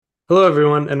Hello,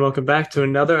 everyone, and welcome back to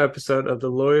another episode of the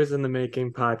Lawyers in the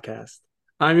Making podcast.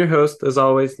 I'm your host, as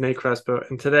always, Nate Crespo,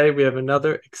 and today we have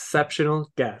another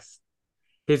exceptional guest.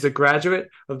 He's a graduate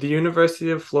of the University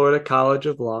of Florida College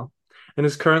of Law and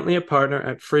is currently a partner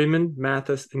at Freeman,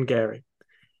 Mathis, and Gary.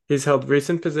 He's held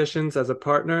recent positions as a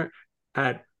partner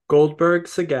at Goldberg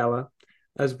Segala,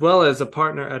 as well as a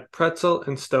partner at Pretzel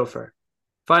and Stouffer.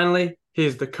 Finally, he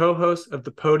is the co-host of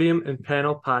the Podium and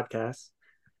Panel podcast.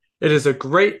 It is a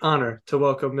great honor to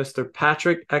welcome Mr.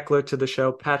 Patrick Eckler to the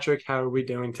show. Patrick, how are we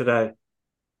doing today?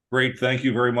 Great. Thank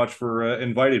you very much for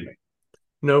inviting me.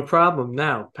 No problem.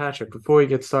 Now, Patrick, before we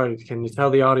get started, can you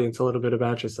tell the audience a little bit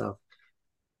about yourself?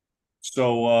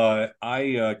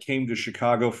 I came to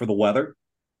Chicago for the weather.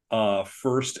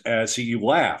 First, as you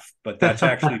laugh, but that's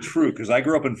actually true because I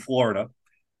grew up in Florida,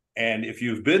 and if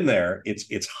you've been there,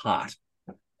 it's hot.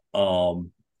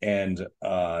 And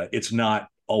it's not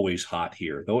always hot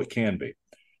here, though it can be.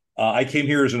 I came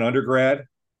here as an undergrad,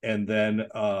 and then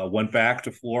went back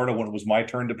to Florida when it was my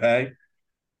turn to pay,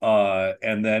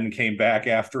 and then came back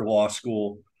after law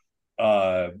school.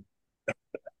 Uh,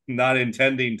 not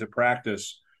intending to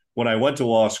practice when I went to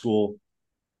law school.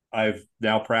 I've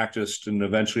now practiced, and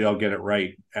eventually I'll get it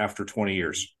right after 20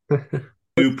 years.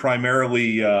 Do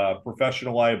primarily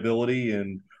professional liability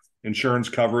and insurance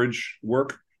coverage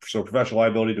work, so professional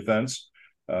liability defense.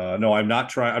 No, I'm not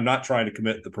trying. I'm not trying to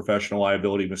commit the professional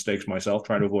liability mistakes myself.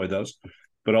 Trying to avoid those,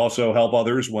 but also help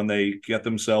others when they get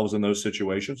themselves in those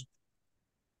situations.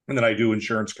 And then I do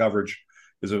insurance coverage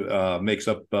is makes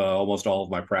up almost all of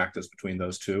my practice between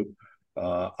those two.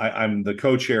 I'm the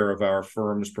co-chair of our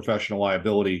firm's professional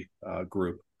liability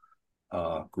group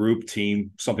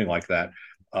team, something like that.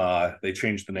 They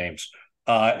changed the names,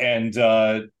 and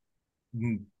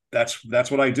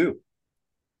that's what I do.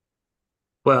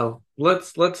 Well,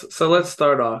 let's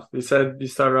start off. You said you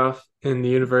started off in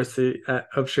the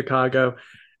of Chicago,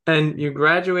 and you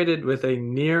graduated with a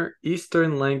Near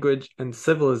Eastern Language and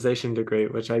Civilization degree,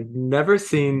 which I've never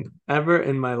seen ever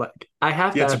in my life. I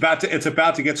have Yeah, to ask. it's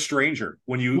about to get stranger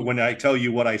when I tell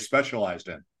you what I specialized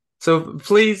in. So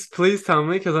please tell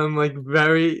me because I'm like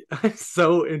I'm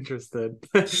so interested.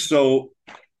 So,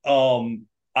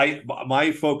 I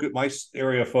my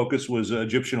area of focus was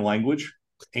Egyptian language,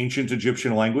 ancient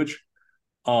Egyptian language.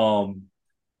 Um,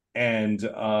 and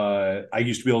I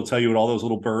used to be able to tell you what all those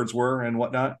little birds were and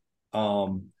whatnot.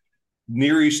 Um,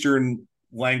 Near Eastern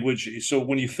language. So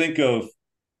when you think of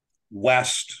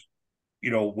West,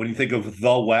 when you think of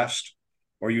the West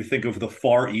or you think of the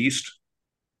Far East,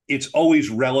 it's always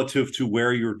relative to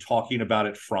where you're talking about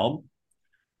it from.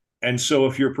 And so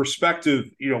if your perspective,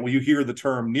 when you hear the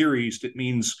term Near East, it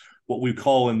means what we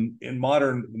call in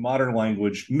modern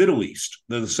language Middle East.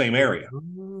 They're the same area.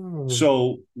 Oh,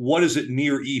 So what is it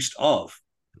near east of?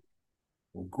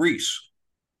 Well, Greece.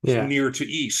 It's yeah. near to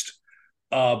east.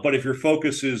 But if your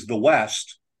focus is the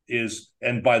West,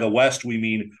 and by the West we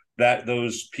mean that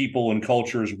those people and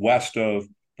cultures west of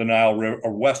the Nile River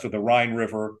or west of the Rhine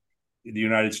River, the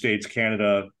United States,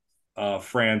 Canada,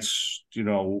 France,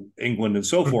 England, and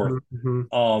so forth. Mhm,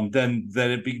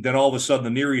 mhm. Then all of a sudden the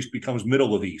Near East becomes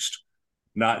middle of East,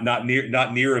 not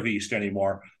near of East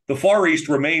anymore. The Far East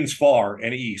remains far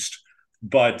and East,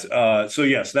 but so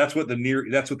yes, that's what the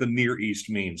Near East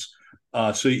means.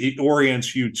 So it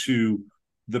orients you to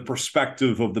the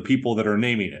perspective of the people that are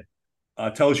naming it.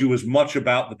 Tells you as much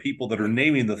about the people that are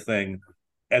naming the thing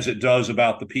as it does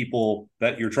about the people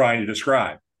that you're trying to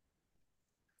describe.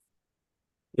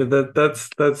 Yeah,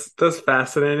 that's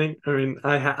fascinating. I mean,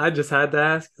 I just had to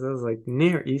ask because I was like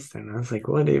Near Eastern. I was like,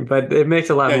 what? But it makes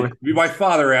a lot Yeah, more my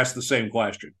father asked the same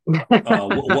question. What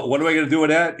am I going to do with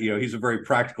that? He's a very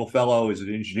practical fellow. He's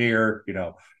an engineer.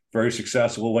 Very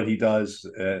successful at what he does,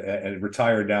 and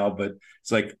retired now. But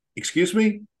it's like, excuse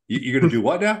me, you're going to do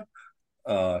what now?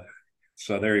 Uh,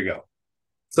 so there you go.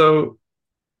 So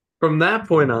from that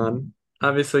point on,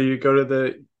 obviously you go to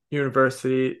the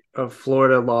University of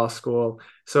Florida Law School.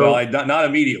 Well, So not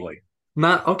immediately.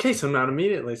 not okay. So not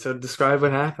immediately. So describe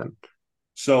what happened.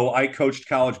 So I coached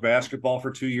college basketball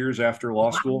for 2 years after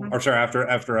law school, or sorry,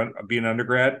 after being an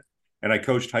undergrad, and I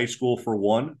coached high school for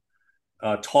one.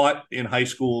 Taught in high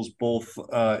schools both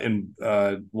in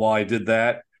while I did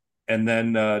that, and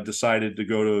then decided to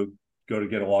go to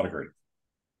get a law degree.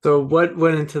 So what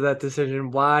went into that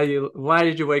decision? Why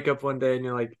did you wake up one day and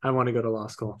you're like, I want to go to law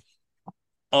school?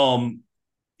 Um,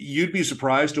 you'd be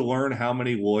surprised to learn how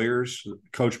many lawyers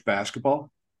coach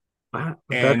basketball. Wow,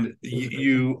 that's And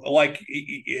you like,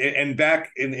 and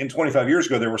back in 25 years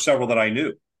ago, there were several that I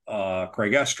knew.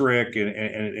 Craig Estrick,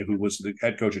 and who was the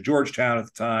head coach at Georgetown at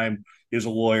the time, is a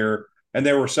lawyer, and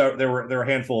there were a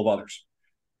handful of others.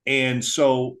 And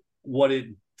so what it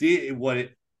did, what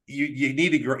it you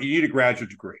need a graduate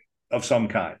degree of some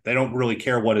kind. They don't really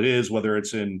care what it is, whether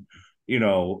it's in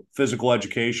physical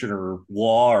education or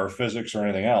law or physics or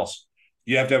anything else.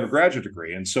 You have to have a graduate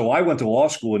degree. And so I went to law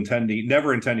school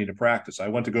never intending to practice. I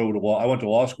went to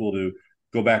law school to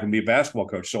go back and be a basketball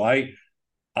coach. So I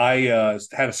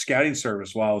had a scouting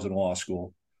service while I was in law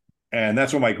school, and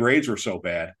that's when my grades were so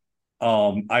bad.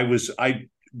 I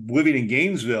living in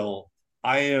Gainesville.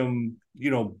 I am,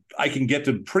 I can get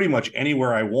to pretty much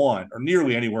anywhere I want, or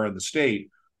nearly anywhere in the state,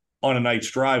 on a night's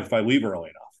drive if I leave early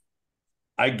enough.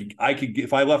 I could,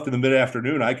 if I left in the mid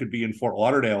afternoon, I could be in Fort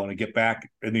Lauderdale and get back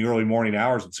in the early morning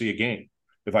hours and see a game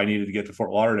if I needed to get to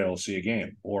Fort Lauderdale to see a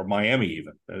game, or Miami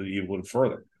even a little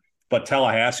further. But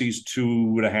Tallahassee's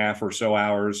 2.5 or so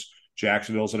hours.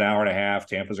 Jacksonville's an hour and a half.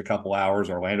 Tampa's a couple hours.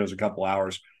 Orlando's a couple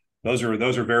hours. Those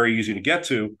are very easy to get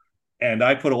to, and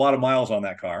I put a lot of miles on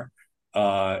that car.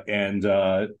 And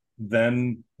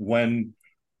then when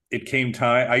it came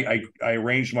time, I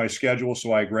arranged my schedule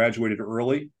so I graduated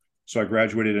early. So I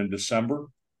graduated in December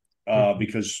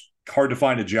because hard to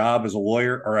find a job as a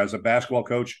lawyer or as a basketball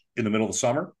coach in the middle of the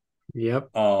summer. Yep.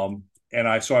 And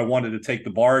I wanted to take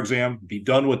the bar exam, be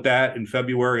done with that in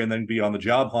February, and then be on the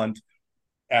job hunt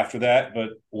after that. But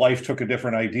life took a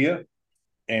different idea,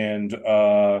 and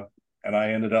I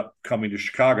ended up coming to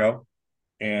Chicago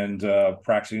and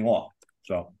practicing law.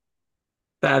 So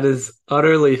that is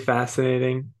utterly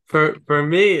fascinating. For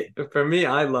me,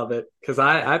 I love it because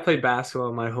I played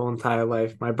basketball my whole entire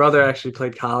life. My brother actually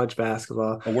played college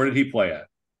basketball. where did he play at?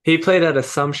 He played at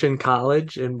Assumption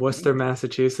College in Worcester,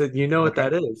 Massachusetts. You know what Okay,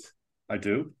 that is? I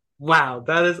do. Wow,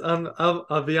 that is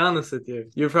I'll be honest with you.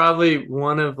 You're probably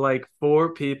one of like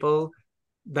four people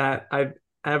that I've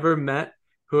ever met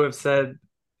who have said,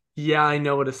 "Yeah, I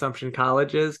know what Assumption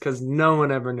College is," because no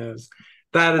one ever knows.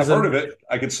 That I've is heard of it.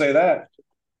 I could say that.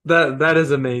 that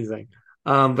is amazing.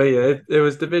 But yeah, it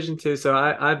was Division two, so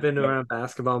I've been Yep. around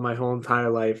basketball my whole entire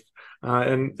life,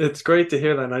 and it's great to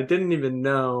hear that. And I didn't even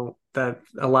know that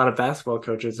a lot of basketball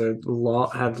coaches have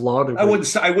law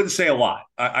degrees. I wouldn't say a lot.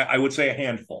 I would say a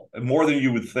handful, more than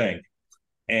you would think.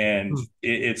 And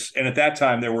Hmm. and at that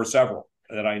time there were several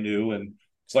that I knew, and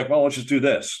it's like, well, let's just do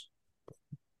this.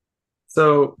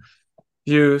 So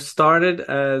you started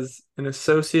as an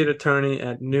associate attorney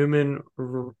at Newman.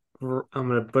 I'm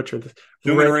going to butcher this.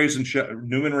 Ray, Newman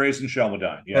raised in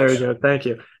Shelmadine. there we Yes. go. Thank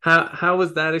you. How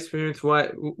was that experience?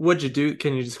 What'd you do?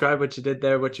 Can you describe what you did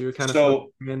there? What you were kind of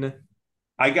So focusing in?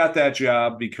 I got that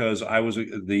job because I was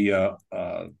the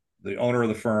owner of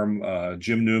the firm.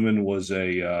 Jim Newman was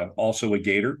a also a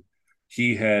Gator.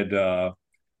 He had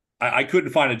I couldn't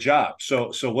find a job,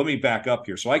 so let me back up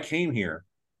here. So I came here.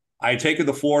 I had taken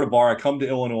the Florida bar. I come to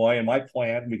Illinois, and my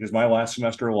plan, because my last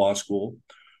semester of law school,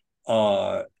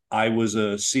 uh, I was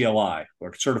a CLI,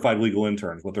 or certified legal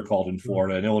intern, what they're called in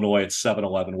Florida. In Illinois, it's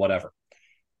 711, whatever.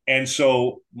 And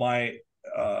so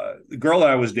the girl that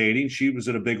I was dating, she was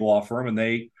at a big law firm, and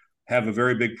they have a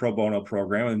very big pro bono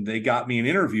program, and they got me an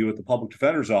interview at the public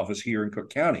defender's office here in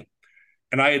Cook County.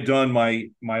 And I had done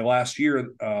my last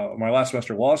my last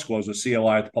semester of law school as a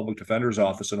CLI at the public defender's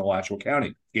office in Alachua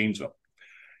County, Gainesville.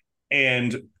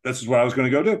 And this is what I was going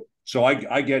to go do. So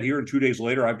I get here, and 2 days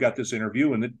later, I've got this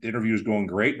interview, and the interview is going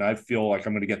great, and I feel like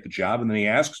I'm going to get the job. And then he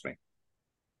asks me,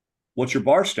 "What's your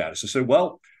bar status?" I said,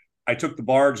 "Well, I took the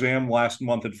bar exam last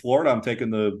month in Florida. I'm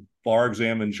taking the bar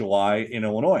exam in July in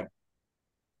Illinois."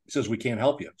 He says, "We can't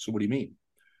help you." So what do you mean?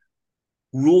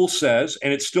 Rule says,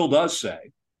 and it still does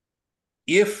say,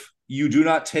 if you do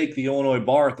not take the Illinois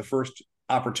bar at the first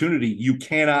opportunity, you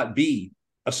cannot be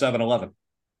a 711.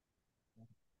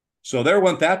 So there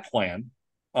went that plan.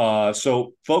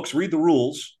 So folks, read the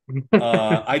rules.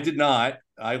 I did not.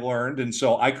 I learned, and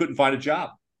so I couldn't find a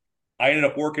job. I ended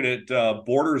up working at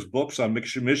Borders Books on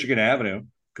Michigan Avenue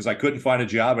because I couldn't find a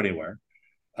job anywhere.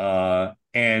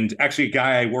 And actually, a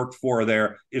guy I worked for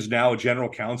there is now a general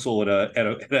counsel at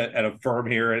a firm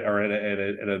here, or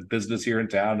at a business here in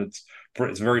town. It's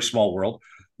a very small world.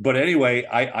 But anyway,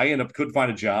 I ended up couldn't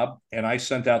find a job, and I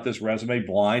sent out this resume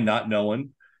blind, not knowing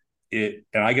it,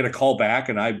 and I get a call back,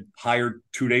 and I hired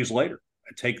 2 days later.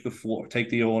 I take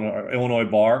the Illinois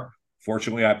bar.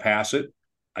 Fortunately, I pass it.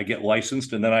 I get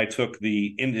licensed, and then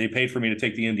they paid for me to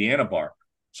take the Indiana bar.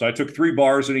 So I took 3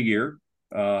 bars in a year.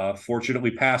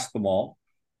 Fortunately, passed them all,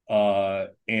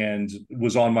 and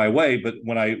was on my way. But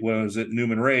when I was at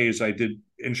Newman Ray's, I did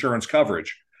insurance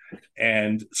coverage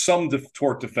and some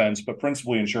tort defense, but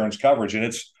principally insurance coverage. And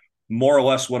it's more or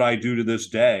less what I do to this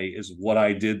day is what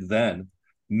I did then.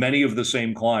 Many of the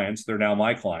same clients, they're now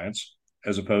my clients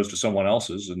as opposed to someone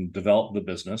else's, and developed the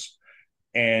business.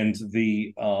 and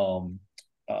the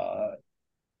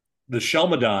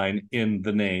Shelmadine in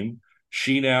the name.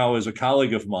 She now is a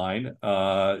colleague of mine.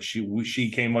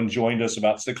 She came and joined us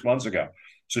about 6 months ago.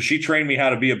 So she trained me how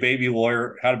to be a baby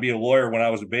lawyer, how to be a lawyer when I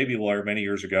was a baby lawyer many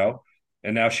years ago,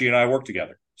 and now she and I work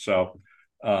together. So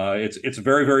it's a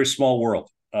very, very small world.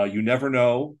 You never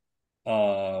know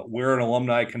where an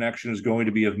alumni connection is going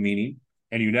to be of meaning,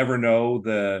 and you never know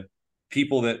the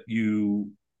people that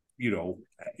you know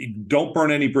don't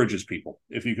burn any bridges, people,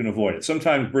 if you can avoid it.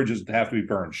 Sometimes bridges have to be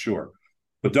burned, sure,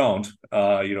 but don't.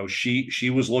 She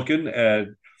was looking at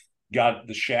got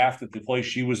the shaft at the place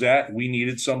she was at. We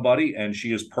needed somebody, and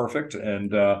she is perfect,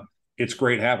 and it's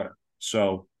great having her.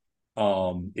 So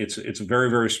it's a very,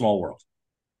 very small world.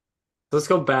 Let's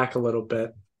go back a little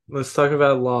bit. Let's talk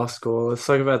about law school. Let's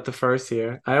talk about the first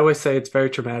year. I always say it's very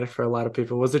traumatic for a lot of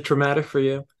people. Was it traumatic for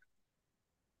you?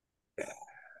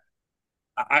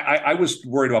 I was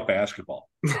worried about basketball.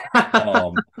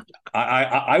 Um,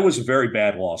 I was a very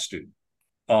bad law student.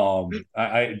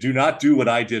 I do not do what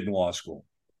I did in law school.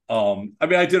 I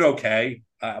mean, I did okay.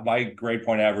 My grade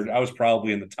point average, I was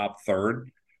probably in the top third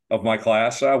of my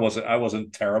class. I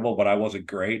wasn't terrible, but I wasn't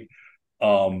great.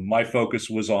 My focus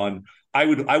was on I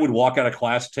would walk out of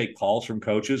class, take calls from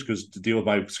coaches because to deal with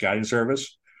my scouting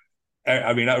service.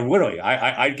 I mean,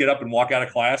 I'd get up and walk out of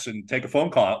class and take a phone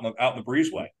call out in the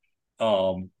breezeway.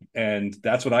 And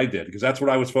that's what I did because that's what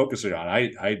I was focusing on.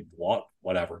 I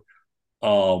whatever.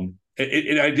 I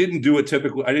didn't do it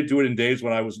typically. I didn't do it in days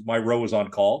when my row was on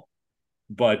call,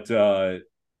 but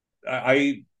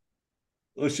I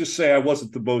let's just say I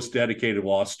wasn't the most dedicated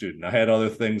law student. I had other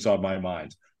things on my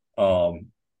mind,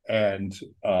 and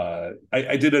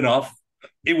I did enough.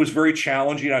 It was very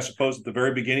challenging, I suppose, at the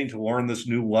very beginning to learn this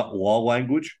new law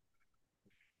language.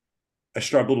 I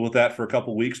struggled with that for a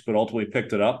couple of weeks, but ultimately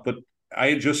picked it up. But I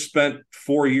had just spent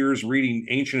 4 years reading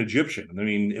ancient Egyptian. I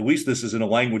mean, at least this isn't a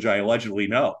language I allegedly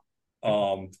know.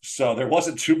 So there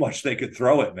wasn't too much they could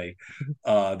throw at me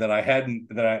that I hadn't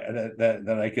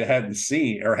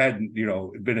seen or hadn't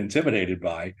been intimidated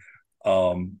by.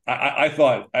 I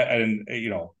thought, and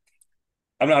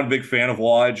I'm not a big fan of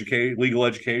legal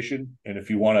education, and if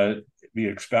you want to be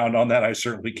expound on that, I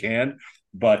certainly can.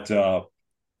 But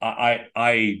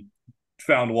I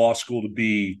found law school to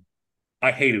be I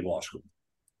hated law school.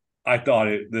 I thought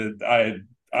it the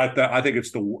I think I think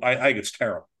it's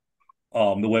terrible.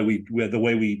 The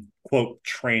way we quote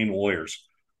train lawyers.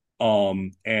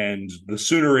 And the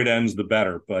sooner it ends, the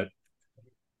better. But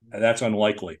that's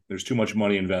unlikely. There's too much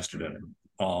money invested in it.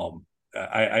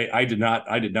 I did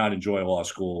not enjoy law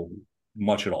school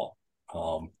much at all.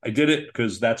 I did it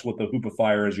because that's what the hoop of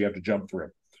fire is. You have to jump through.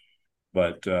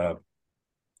 But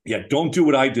yeah, don't do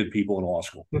what I did, people in law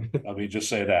school. I mean, just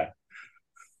say that.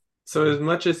 So as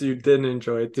much as you didn't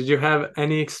enjoy it, did you have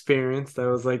any experience that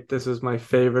was like this was my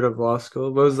favorite of law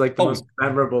school? What was like the most Oh,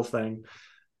 memorable thing?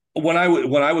 when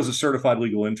I was a certified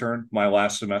legal intern, my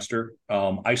last semester,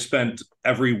 I spent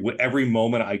every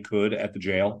moment I could at the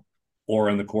jail, or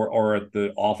in the court, or at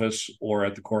the office, or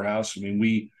at the courthouse. I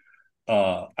mean,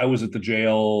 I was at the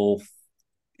jail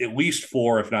at least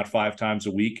 4, if not 5 times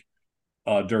a week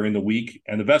during the week.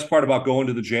 And the best part about going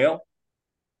to the jail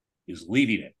is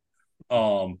leaving it.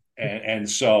 And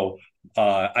so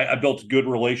I built a good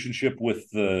relationship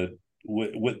with the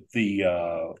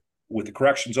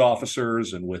corrections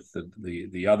officers and with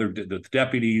the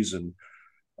deputies and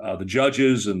the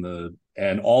judges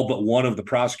and all but one of the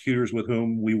prosecutors with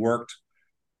whom we worked.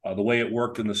 The way it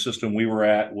worked in the system we were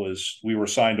at was we were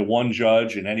assigned to one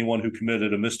judge, and anyone who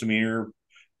committed a misdemeanor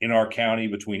in our county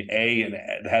between A and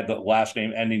had the last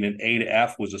name ending in A to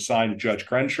F was assigned to Judge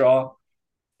Crenshaw.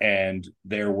 And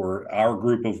our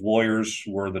group of lawyers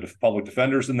were the public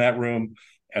defenders in that room,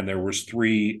 and there was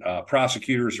 3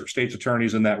 prosecutors or state's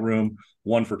attorneys in that room,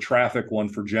 one for traffic, one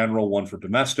for general, one for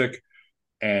domestic.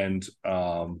 And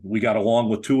we got along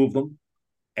with 2 of them,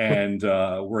 and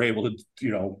we're able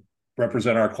to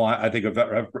represent our client. I think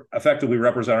effectively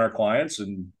represent our clients,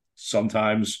 and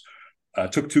sometimes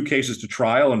took 2 cases to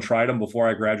trial and tried them before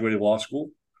I graduated law school.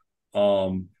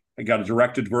 I got a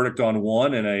directed verdict on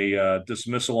one and a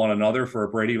dismissal on another for a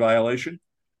Brady violation.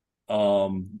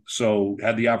 So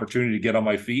had the opportunity to get on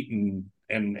my feet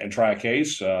and try a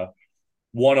case.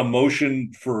 Won a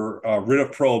motion for writ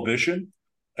of prohibition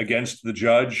against the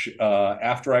judge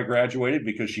after I graduated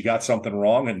because she got something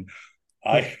wrong, and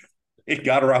it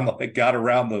got around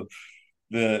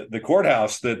the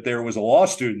courthouse that there was a law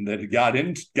student that had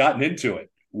gotten into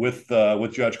it with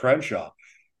Judge Crenshaw.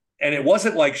 And it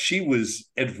wasn't like she was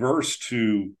adverse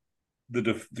to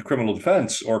the criminal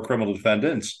defense or criminal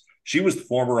defendants. She was the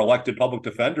former elected public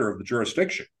defender of the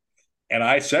jurisdiction. And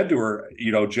I said to her,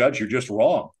 Judge, you're just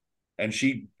wrong. And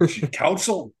she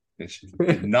counseled. And she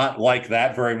did not like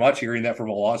that very much. Hearing that from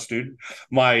a law student,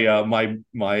 my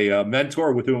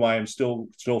mentor, with whom I am still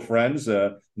friends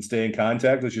and stay in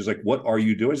contact, and she's like, "What are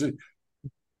you doing?" I said,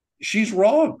 "She's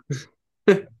wrong."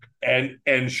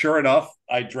 And sure enough,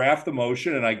 I draft the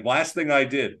motion, and last thing I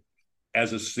did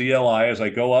as a CLI, as I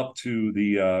go up to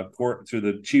the court, to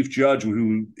the chief judge,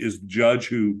 who is the judge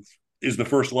who is the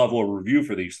first level of review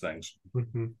for these things.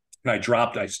 Mm-hmm. And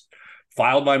I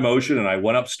filed my motion, and I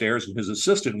went upstairs, and his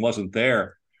assistant wasn't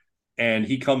there. And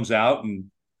he comes out,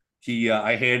 and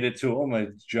I handed it to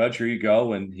him. Judge, here you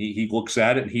go. And he looks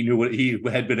at it, and he knew what he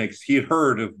had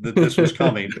heard of, that this was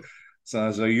coming.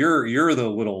 So you're the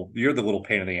little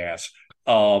pain in the ass.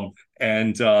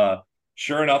 And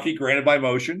sure enough, he granted my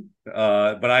motion,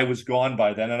 but I was gone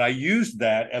by then, and I used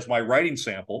that as my writing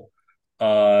sample,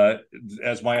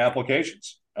 as my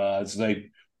applications.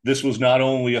 This was not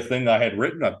only a thing I had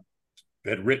written,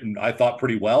 I thought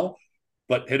pretty well,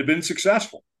 but had been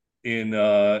successful in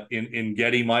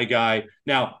getting my guy.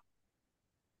 Now,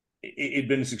 it'd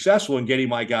been successful in getting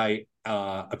my guy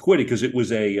acquitted, because it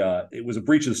was a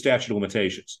breach of the statute of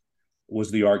limitations, was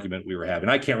the argument we were having.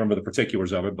 I can't remember the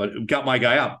particulars of it, but it got my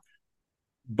guy out.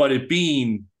 But it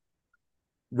being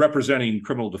representing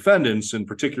criminal defendants, and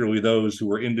particularly those who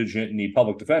were indigent and need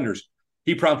public defenders,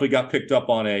 he promptly got picked up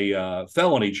on a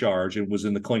felony charge and was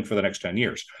in the clink for the next 10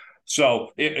 years. So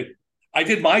I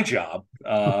did my job,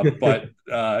 but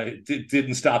it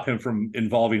didn't stop him from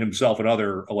involving himself in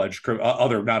other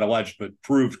not alleged, but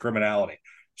proved criminality.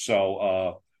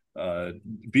 So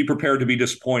be prepared to be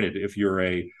disappointed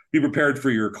be prepared for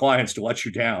your clients to let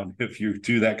you down if you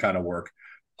do that kind of work.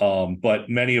 But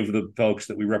many of the folks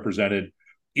that we represented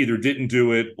either didn't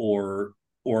do it, or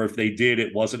if they did,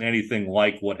 it wasn't anything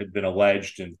like what had been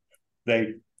alleged, and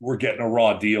they were getting a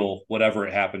raw deal, whatever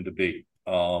it happened to be.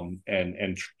 And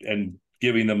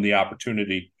giving them the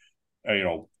opportunity,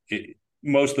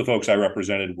 most of the folks I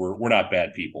represented were not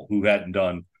bad people who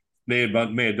may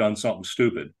have done something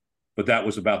stupid, but that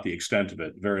was about the extent of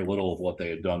it. Very little of what they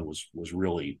had done was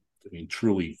really,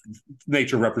 truly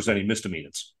nature representing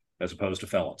misdemeanors as opposed to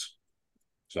felons.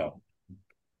 So,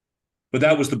 but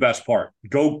that was the best part.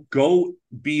 Go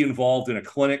be involved in a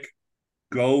clinic,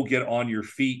 go get on your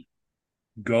feet,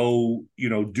 go,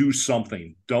 do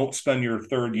something. Don't spend your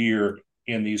third year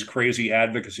in these crazy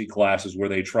advocacy classes where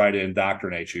they try to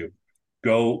indoctrinate you.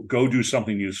 Go do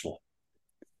something useful.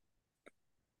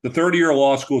 The third year of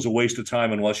law school is a waste of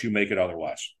time unless you make it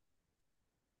otherwise.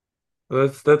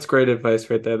 Well, that's great advice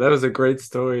right there. That was a great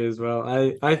story as well.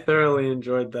 I thoroughly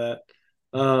enjoyed that.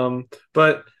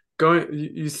 But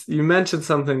you mentioned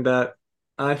something that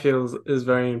I feel is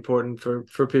very important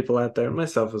for people out there,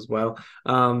 myself as well.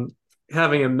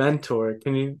 Having a mentor.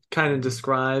 Can you kind of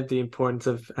describe the importance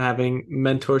of having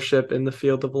mentorship in the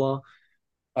field of law?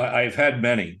 I've had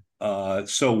many.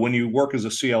 So when you work as a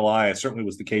CLI, it certainly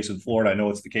was the case in Florida. I know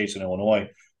it's the case in Illinois.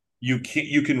 You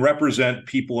can represent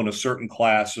people in a certain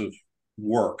class of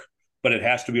work, but it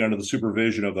has to be under the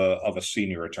supervision of a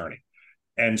senior attorney.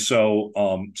 And so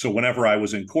whenever I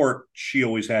was in court, she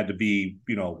always had to be,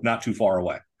 not too far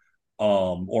away,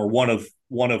 or one of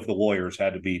the lawyers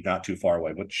had to be not too far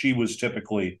away. But Sherry was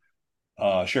typically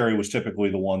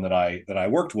the one that I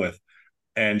worked with,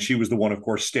 and she was the one, of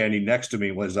course, standing next to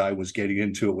me as I was getting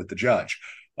into it with the judge.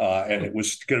 And it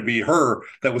was going to be her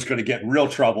that was going to get in real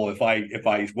trouble if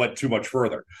I went too much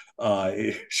further.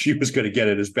 She was going to get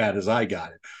it as bad as I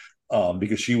got it,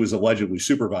 because she was allegedly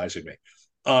supervising me.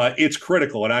 It's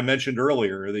critical, and I mentioned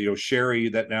earlier that Sherry,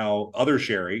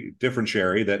 different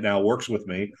Sherry that now works with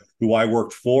me, who I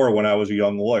worked for when I was a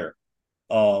young lawyer,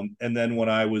 and then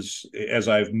as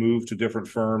I've moved to different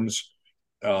firms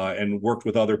and worked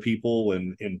with other people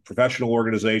in professional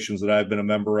organizations that I've been a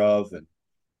member of,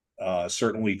 and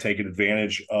certainly taken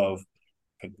advantage of.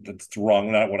 That's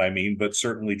wrong, not what I mean, but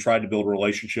certainly tried to build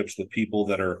relationships with people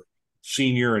that are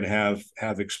senior and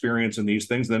have experience in these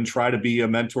things, then try to be a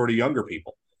mentor to younger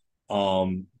people.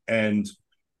 And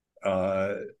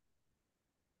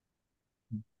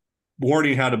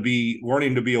learning to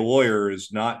be a lawyer is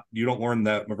not, you don't learn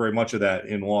that very much of that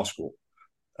in law school.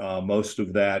 Most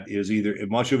of that is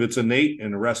much of it's innate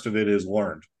and the rest of it is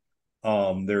learned.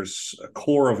 There's a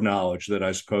core of knowledge that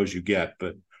I suppose you get,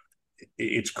 but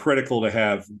it's critical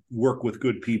to work with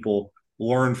good people,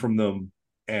 learn from them,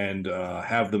 and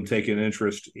have them take an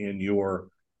interest in your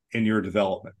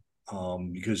development,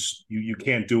 because you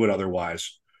can't do it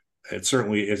otherwise. It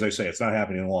certainly, as I say, it's not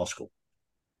happening in law school.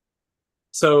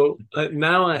 So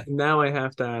now I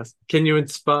have to ask: Can you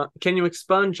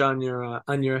expunge on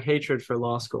your hatred for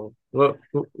law school? Well,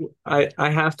 I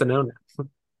have to know now.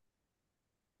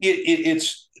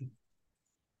 It's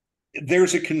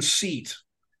there's a conceit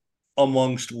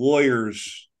amongst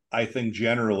lawyers, I think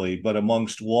generally, but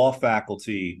amongst law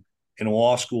faculty and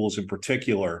law schools in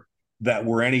particular, that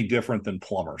we're any different than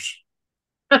plumbers.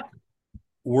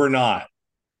 We're not.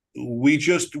 We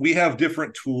have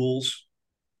different tools.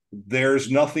 There's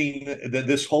nothing that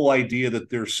this whole idea that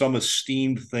there's some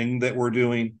esteemed thing that we're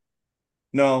doing.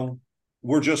 No,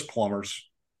 we're just plumbers.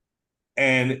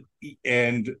 And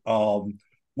and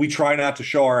we try not to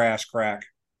show our ass crack,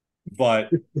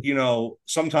 but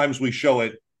sometimes we show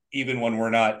it even when we're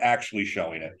not actually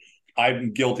showing it.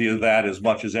 I'm guilty of that as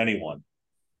much as anyone.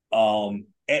 And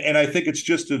I think it's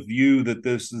just a view that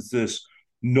this is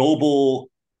noble,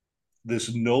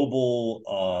 this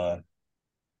noble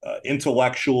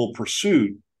intellectual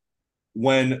pursuit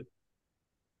when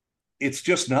it's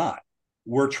just not.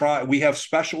 We have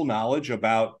special knowledge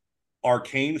about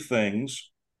arcane things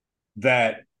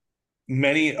that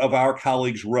many of our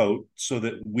colleagues wrote so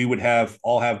that we would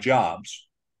all have jobs,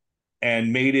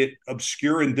 and made it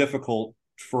obscure and difficult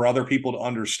for other people to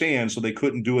understand so they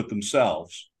couldn't do it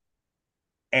themselves.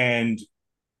 And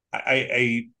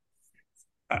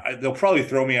they'll probably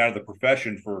throw me out of the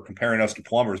profession for comparing us to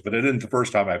plumbers, but it isn't the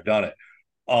first time I've done it.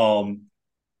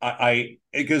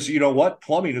 Because you know what,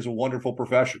 plumbing is a wonderful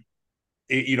profession.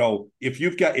 If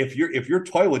your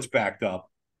toilet's backed up,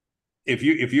 if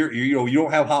you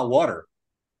don't have hot water,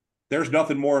 there's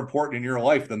nothing more important in your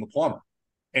life than the plumber.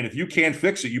 And if you can't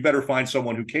fix it, you better find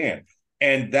someone who can.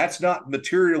 And that's not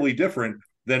materially different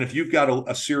than if you've got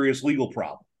a serious legal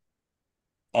problem.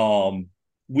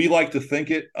 We like to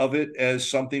think of it as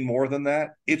something more than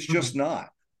that. It's just not.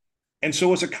 And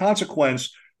so as a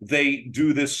consequence, they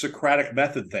do this Socratic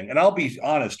method thing. And I'll be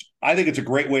honest, I think it's a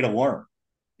great way to learn.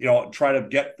 Try to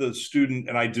get the student,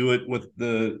 and I do it with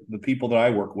the people that I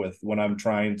work with when I'm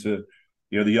trying to,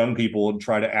 the young people, and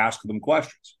try to ask them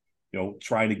questions,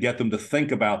 trying to get them to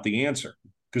think about the answer.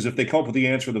 Because if they come up with the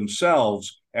answer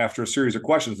themselves after a series of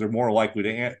questions, they're more likely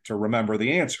to remember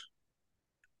the answer.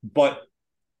 But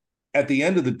at the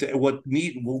end of the day, what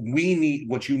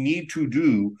you need to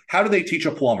do, how do they teach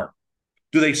a plumber?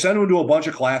 Do they send them to a bunch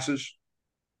of classes?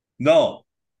 No.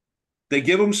 They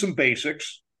give them some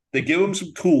basics, they give them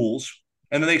some tools,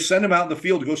 and then they send them out in the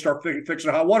field to go start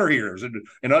fixing hot water heaters and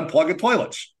unplugging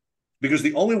toilets. Because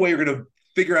the only way you're going to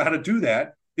figure out how to do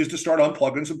that is to start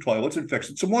unplugging some toilets and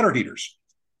fixing some water heaters.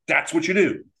 That's what you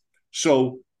do.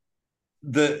 So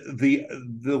the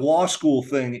law school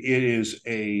thing,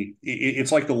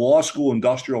 it's like the law school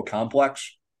industrial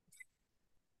complex.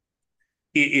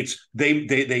 They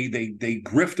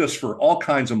grift us for all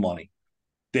kinds of money.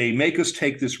 They make us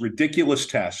take this ridiculous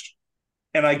test.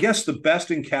 And I guess the best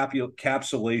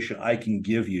encapsulation I can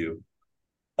give you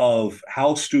of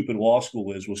how stupid law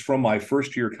school is was from my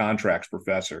first year contracts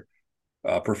professor,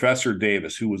 Professor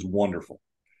Davis, who was wonderful.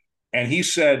 And he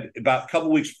said, about a couple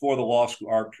of weeks before the law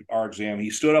school, our exam, he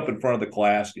stood up in front of the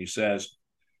class and he says,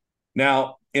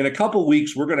 now, in a couple of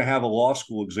weeks, we're going to have a law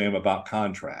school exam about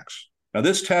contracts. Now,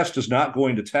 this test is not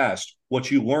going to test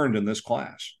what you learned in this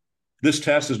class. This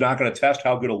test is not going to test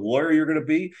how good a lawyer you're going to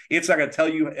be. It's not going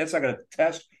to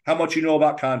test how much you know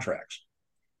about contracts.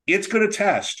 It's going to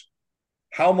test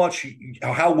how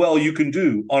well you can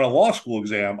do on a law school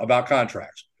exam about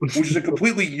contracts, which is a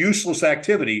completely useless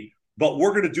activity, but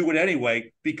we're going to do it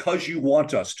anyway because you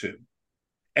want us to.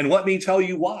 And let me tell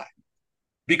you why.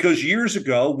 Because years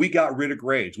ago, we got rid of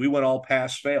grades. We went all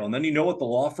pass, fail. And then you know what the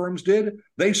law firms did?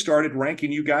 They started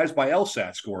ranking you guys by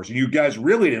LSAT scores. And you guys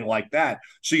really didn't like that.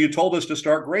 So you told us to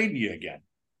start grading you again.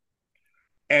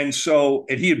 And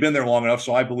he had been there long enough,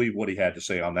 so I believe what he had to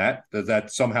say on that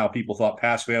somehow people thought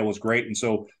pass, fail was great. And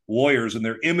so lawyers and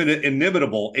their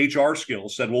inimitable HR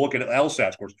skills said, well, look at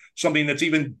LSAT scores, something that's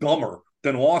even dumber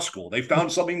than law school. They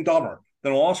found something dumber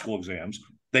than law school exams.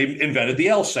 They invented the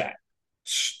LSAT.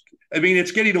 I mean,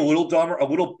 it's getting a little dumber, a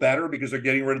little better because they're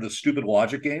getting rid of the stupid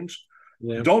logic games.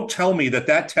 Yeah. Don't tell me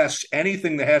that tests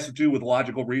anything that has to do with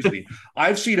logical reasoning.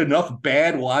 I've seen enough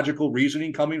bad logical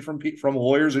reasoning coming from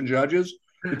lawyers and judges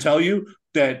to tell you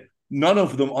that none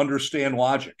of them understand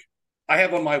logic. I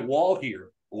have on my wall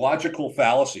here logical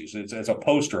fallacies. It's a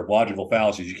poster of logical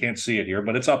fallacies. You can't see it here,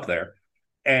 but it's up there.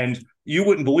 And you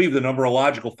wouldn't believe the number of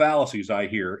logical fallacies I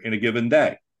hear in a given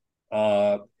day.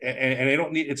 And they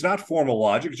don't need, it's not formal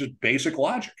logic, it's just basic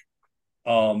logic.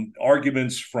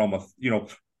 Arguments from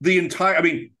the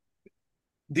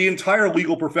entire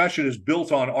legal profession is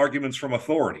built on arguments from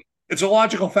authority. It's a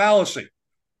logical fallacy.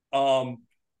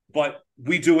 But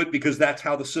we do it because that's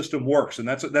how the system works. And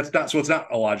that's not, so it's not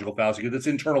a logical fallacy because it's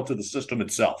internal to the system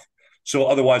itself. So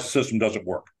otherwise the system doesn't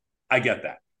work. I get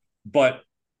that. But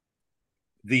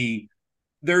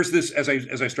there's this, as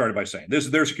I started by saying,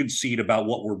 there's a conceit about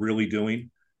what we're really doing,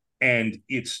 and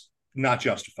it's not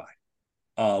justified.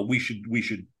 We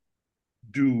should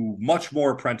do much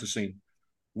more apprenticing.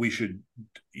 We should,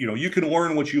 you can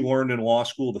learn what you learned in law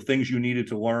school, the things you needed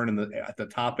to learn in the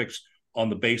topics on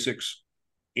the basics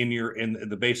in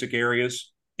the basic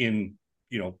areas in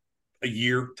a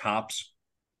year tops.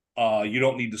 You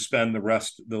don't need to spend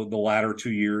the latter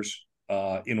 2 years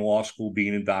in law school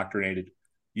being indoctrinated.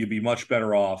 You'd be much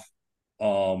better off.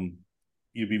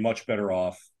 You'd be much better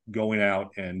off going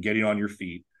out and getting on your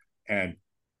feet, and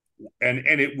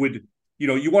it would,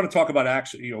 you want to talk about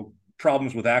access,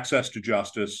 problems with access to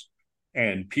justice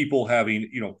and people having,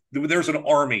 there's an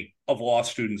army of law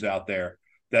students out there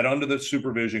that under the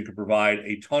supervision could provide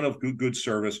a ton of good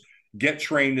service, get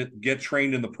trained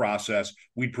in the process.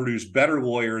 We'd produce better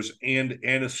lawyers and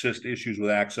assist issues with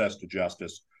access to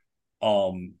justice.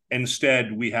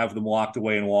 Instead, we have them locked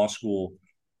away in law school,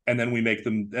 and then we make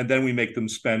them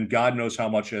spend God knows how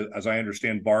much. As I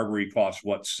understand, Barbary costs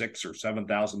what, $6,000 or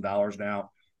 $7,000 now.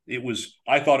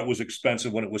 I thought it was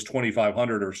expensive when it was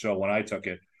 $2,500 or so when I took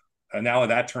it, and now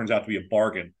that turns out to be a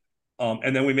bargain.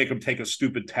 And then we make them take a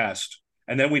stupid test,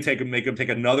 and then we make them take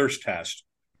another test,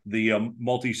 the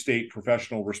multi-state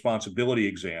professional responsibility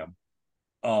exam.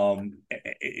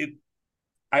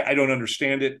 I don't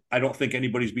understand it. I don't think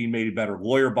anybody's being made a better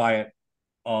lawyer by it.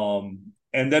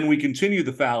 And then we continue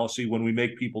the fallacy when we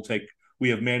make people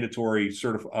we have mandatory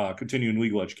continuing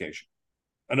legal education.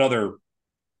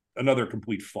 Another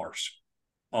complete farce.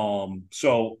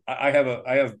 So I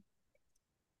have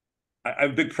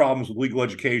big problems with legal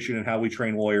education and how we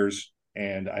train lawyers,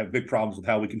 and I have big problems with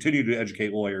how we continue to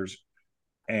educate lawyers.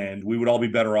 And we would all be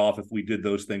better off if we did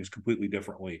those things completely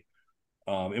differently.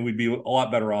 And we'd be a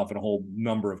lot better off in a whole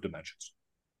number of dimensions.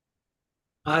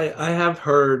 I have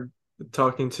heard,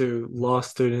 talking to law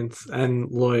students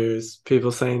and lawyers,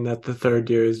 people saying that the third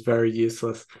year is very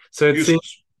useless. So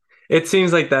it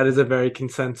seems like that is a very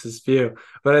consensus view.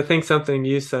 But I think something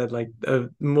you said, like a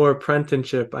more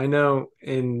apprenticeship. I know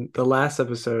in the last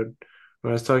episode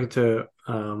when I was talking to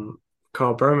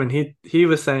Carl Berman, he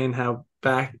was saying how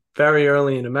back very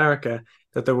early in America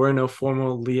that there were no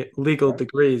formal legal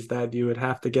degrees, that you would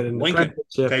have to get an Lincoln,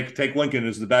 apprenticeship. take Lincoln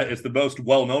is the most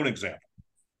well-known example.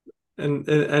 And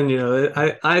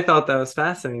I thought that was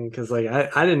fascinating because like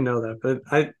I didn't know that, but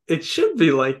it should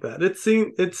be like that. It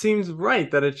seems right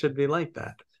that it should be like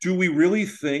that. Do we really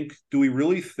think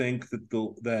that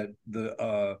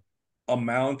the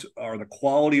amount or the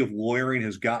quality of lawyering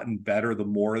has gotten better the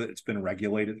more that it's been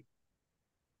regulated?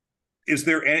 Is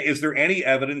there any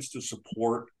evidence to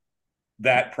support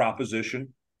that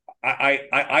proposition? I'll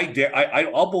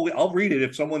read it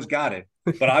if someone's got it,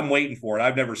 but I'm waiting for it.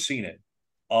 I've never seen it.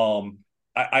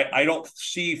 I don't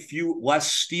see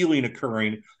less stealing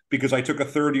occurring because I took a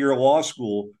third year of law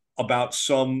school about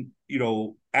some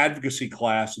advocacy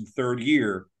class in third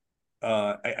year.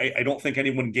 I don't think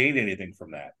anyone gained anything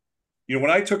from that.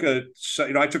 When I took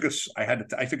I took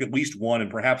at least one and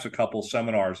perhaps a couple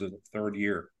seminars as a third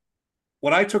year.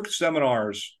 When I took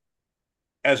seminars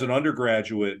as an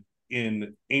undergraduate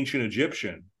in ancient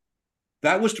Egyptian,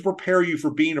 that was to prepare you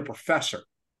for being a professor,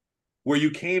 where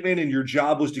you came in and your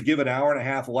job was to give an hour and a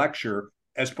half lecture.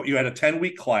 You had a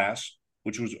 10-week class,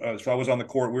 which was so I was on the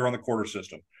court. We were on the quarter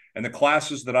system, and the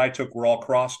classes that I took were all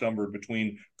cross-numbered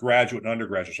between graduate and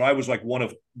undergraduate. So I was like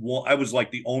I was like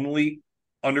the only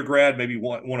undergrad, maybe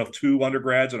one of two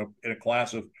undergrads in a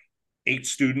class of 8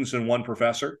 students and 1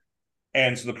 professor.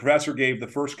 And so the professor gave the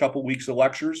first couple weeks of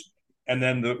lectures, and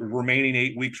then the remaining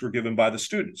 8 weeks were given by the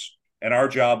students. And our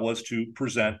job was to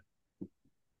present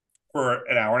for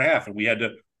an hour and a half. And we had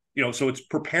to, so it's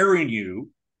preparing you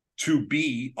to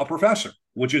be a professor,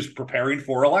 which is preparing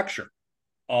for a lecture.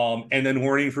 And then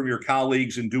learning from your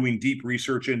colleagues and doing deep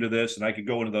research into this. And I could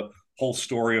go into the whole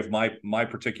story of my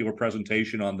particular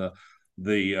presentation on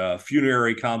the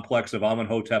funerary complex of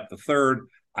Amenhotep III.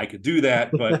 I could do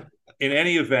that, but in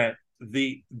any event,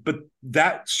 but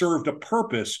that served a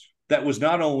purpose that was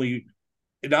not only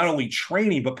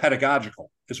training but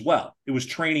pedagogical as well. It was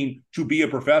training to be a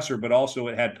professor, but also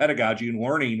it had pedagogy and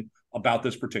learning about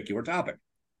this particular topic.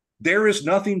 There is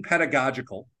nothing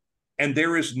pedagogical and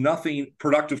there is nothing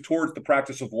productive towards the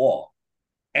practice of law,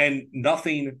 and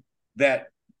nothing that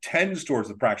tends towards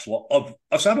the practice of law of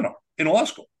a seminar in law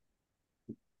school.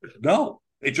 No,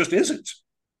 it just isn't.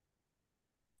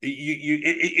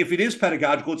 If it is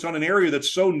pedagogical, it's on an area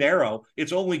that's so narrow,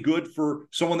 it's only good for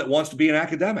someone that wants to be an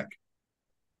academic.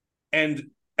 And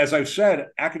as I've said,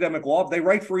 academic law, they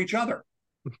write for each other.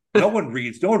 No one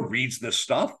reads this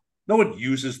stuff. No one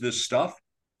uses this stuff.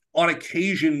 On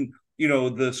occasion,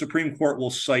 the Supreme Court will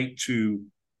cite to,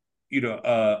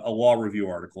 a law review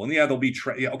article, and yeah, they'll be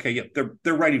okay, yeah,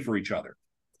 they're writing for each other.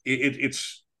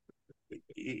 It's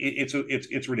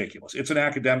ridiculous. It's an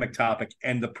academic topic,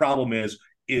 and the problem is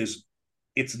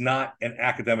it's not an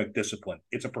academic discipline.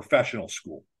 It's a professional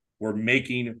school. We're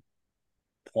making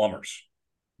plumbers.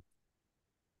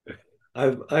 I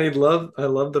love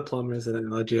the plumbers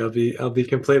analogy. I'll be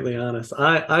completely honest.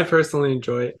 I personally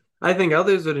enjoy it. I think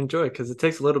others would enjoy it because it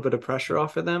takes a little bit of pressure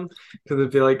off of them because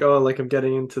it'd be like, oh, like I'm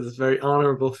getting into this very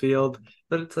honorable field,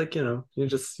 but it's like, you're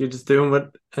just doing what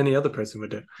any other person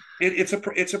would do. It's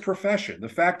a profession. The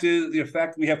fact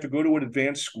we have to go to an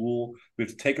advanced school, we have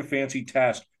to take a fancy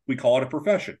test. We call it a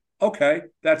profession. Okay,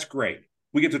 that's great.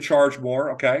 We get to charge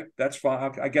more. Okay, that's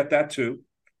fine. I get that too.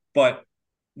 But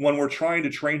when we're trying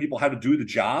to train people how to do the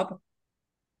job,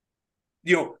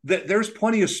 there's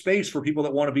plenty of space for people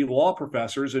that want to be law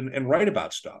professors and write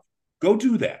about stuff. Go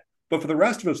do that. But for the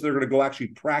rest of us, they're going to go actually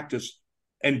practice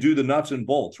and do the nuts and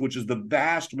bolts, which is the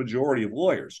vast majority of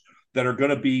lawyers that are going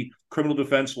to be criminal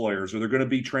defense lawyers, or they're going to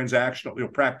be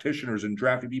transactional practitioners and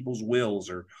drafting people's wills,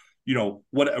 or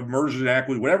what mergers and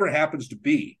equity, whatever it happens to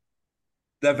be.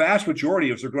 The vast majority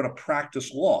of us are going to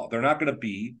practice law. They're not going to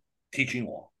be teaching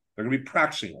law. They're going to be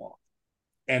practicing law.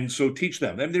 And so teach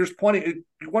them. And there's plenty.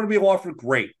 You want to be a law firm,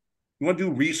 great. You want to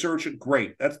do research,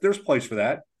 great. There's a place for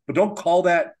that. But don't call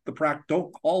that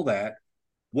Don't call that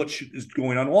is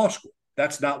going on in law school.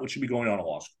 That's not what should be going on in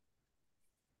law school.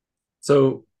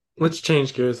 So let's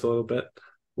change gears a little bit.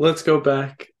 Let's go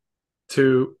back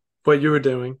to what you were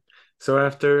doing. So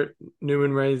after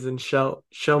Newman Ray's and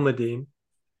Shelmadine,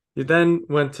 you then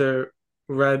went to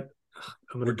Red.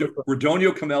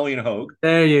 Redonio, Camelli, and Hogue.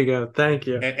 There you go. Thank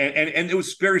you. And it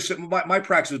was very similar. My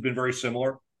practice has been very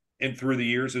similar, and through the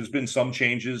years, there's been some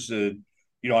changes.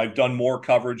 I've done more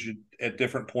coverage at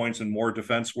different points and more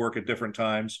defense work at different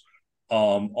times.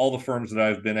 All the firms that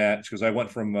I've been at, because I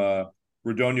went from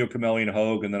Redonio, Camelli, and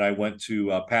Hogue, and then I went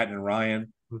to Patton and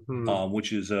Ryan,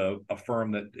 which is a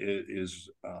firm that is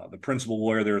the principal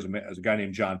lawyer there is a guy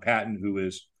named John Patton, who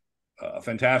is a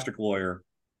fantastic lawyer,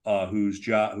 who's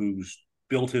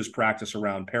built his practice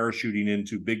around parachuting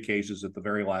into big cases at the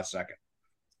very last second.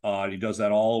 He does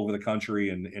that all over the country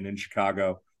and in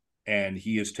Chicago, and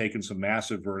he has taken some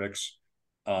massive verdicts.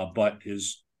 But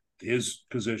his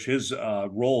position, his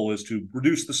role is to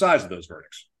reduce the size of those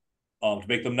verdicts, to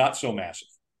make them not so massive.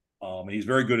 And he's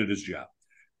very good at his job.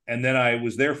 And then I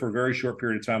was there for a very short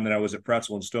period of time. Then I was at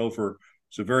Pretzel and Stouffer.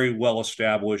 It's a very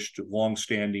well-established,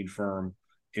 long-standing firm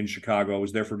in Chicago. I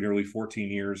was there for nearly 14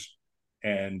 years.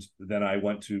 And then I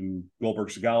went to Goldberg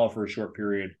Segalla for a short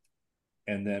period.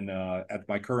 And then at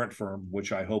my current firm,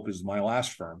 which I hope is my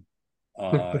last firm,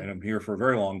 and I'm here for a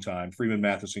very long time, Freeman,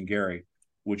 Mathis, and Gary,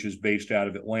 which is based out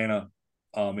of Atlanta,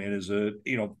 and is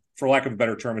for lack of a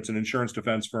better term, it's an insurance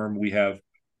defense firm. We have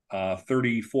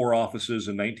 34 offices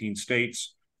in 19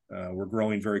 states. We're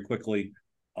growing very quickly,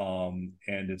 and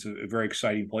it's a very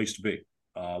exciting place to be.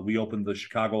 We opened the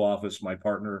Chicago office. My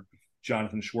partner,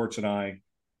 Jonathan Schwartz, and I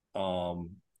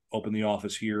opened the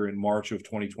office here in March of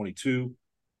 2022.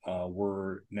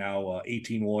 We're now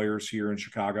 18 lawyers here in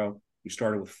Chicago. We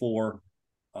started with 4,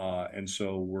 and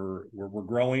so we're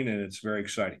growing, and it's very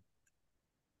exciting.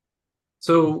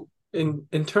 So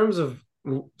in terms of,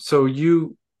 so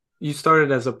you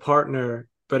started as a partner,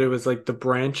 but it was like the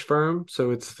branch firm,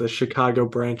 so it's the Chicago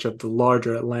branch of the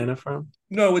larger Atlanta firm.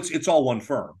 No, it's all one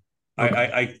firm.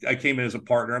 Okay. I came in as a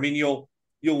partner. I mean, you'll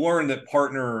learn that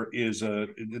partner is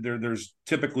there's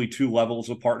typically 2 levels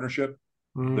of partnership.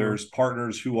 There's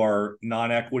partners who are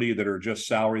non-equity that are just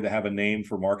salary, that have a name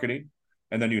for marketing.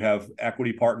 And then you have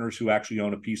equity partners who actually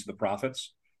own a piece of the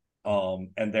profits.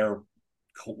 And they're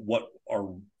what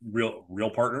are real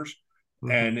partners.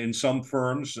 And in some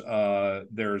firms,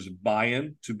 there's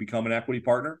buy-in to become an equity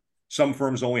partner. Some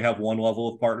firms only have one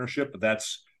level of partnership, but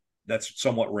that's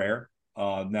somewhat rare.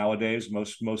 Nowadays,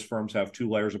 most firms have 2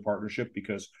 layers of partnership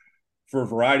because, for a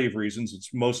variety of reasons,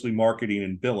 it's mostly marketing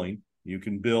and billing. You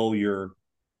can bill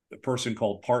a person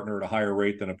called partner at a higher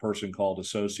rate than a person called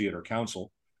associate or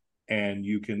counsel, and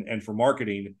for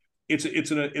marketing, it's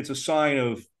a sign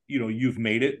of you've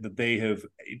made it, that they have.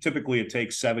 Typically, it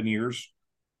takes 7 years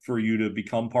for you to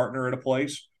become partner at a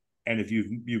place, and if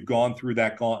you've gone through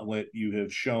that gauntlet, you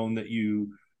have shown that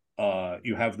you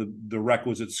have the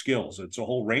requisite skills. It's a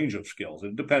whole range of skills.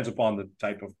 It depends upon the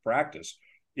type of practice.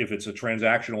 If it's a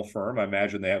transactional firm, I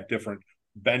imagine they have different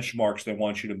benchmarks they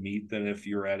want you to meet than if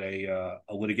you're at a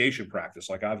litigation practice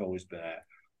like I've always been at.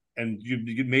 And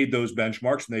you've made those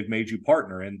benchmarks, and they've made you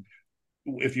partner. And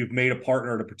if you've made a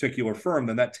partner at a particular firm,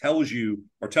 then that tells you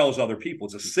or tells other people,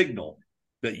 it's a signal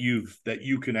that you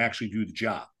can actually do the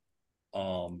job.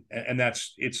 And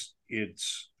that's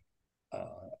uh,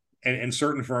 and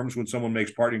certain firms, when someone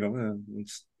makes partner, you go,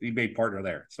 he made partner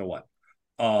there, so what?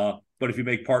 But if you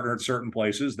make partner at certain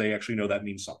places, they actually know that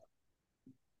means something.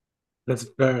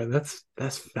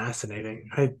 That's fascinating.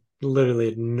 I literally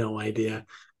had no idea.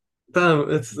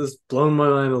 It's blown my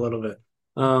mind a little bit.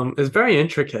 It's very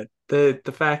intricate.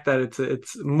 The fact that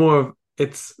it's more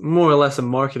or less a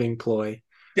marketing ploy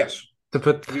Yes, to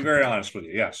put to be very honest with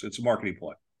you, yes, it's a marketing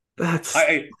ploy. that's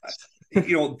I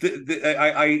you know,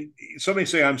 I somebody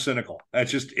say I'm cynical.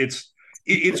 That's just it's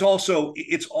also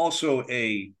it's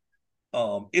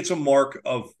a mark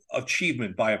of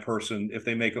achievement by a person if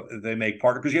they make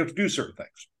partner, because you have to do certain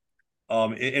things.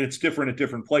 And it's different at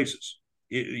different places.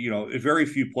 At very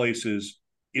few places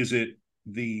is it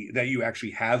the that you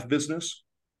actually have business,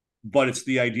 but it's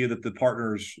the idea that the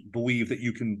partners believe that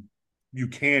you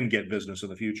can get business in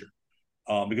the future,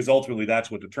 because ultimately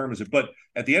that's what determines it. But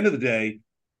at the end of the day,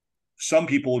 some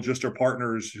people just are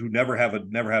partners who never have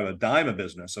a dime of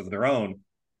business of their own,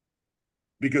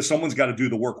 because someone's got to do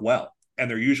the work well, and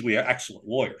they're usually excellent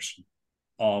lawyers,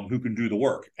 who can do the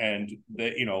work. And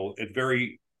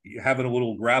having a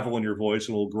little gravel in your voice,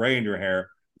 a little gray in your hair,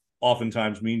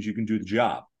 oftentimes means you can do the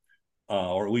job,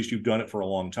 or at least you've done it for a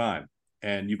long time.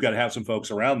 And you've got to have some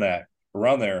folks around there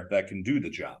that can do the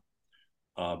job,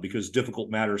 because difficult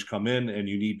matters come in, and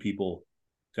you need people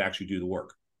to actually do the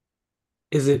work.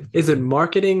 is it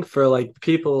marketing for like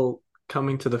people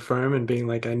coming to the firm and being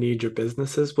like, I need your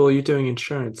businesses? Well, you're doing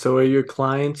insurance. So are your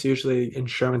clients usually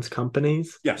insurance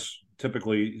companies? Yes,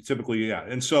 typically, yeah.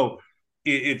 And so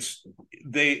it's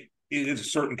it's a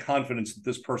certain confidence that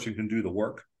this person can do the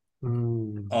work.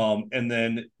 Mm. And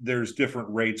then there's different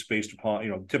rates based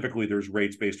upon, typically there's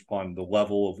rates based upon the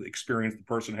level of experience the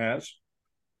person has.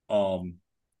 Um,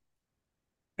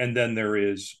 and then there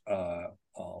is,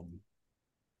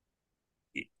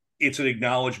 it's an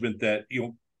acknowledgement that,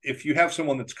 if you have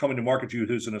someone that's coming to market to you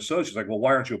who's an associate, it's like, well,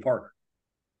 why aren't you a partner?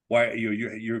 Why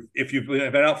if you've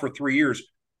been out for 3 years,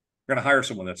 you're going to hire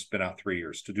someone that's been out 3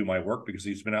 years to do my work because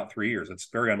he's been out 3 years. It's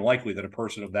very unlikely that a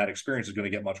person of that experience is going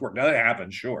to get much work. Now that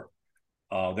happens, sure.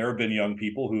 There have been young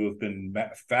people who have been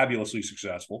fabulously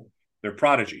successful. They're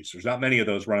prodigies. There's not many of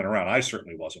those running around. I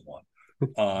certainly wasn't one.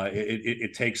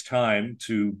 It takes time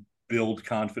to build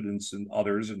confidence in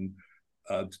others, and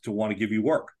to want to give you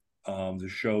work, to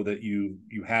show that you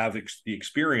have the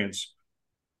experience.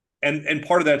 And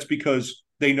part of that's because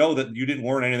they know that you didn't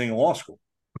learn anything in law school.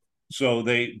 So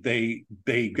they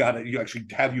got to actually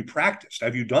have you practiced.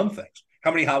 Have you done things?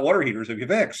 How many hot water heaters have you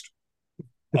fixed?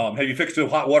 Have you fixed a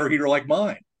hot water heater like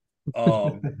mine?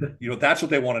 That's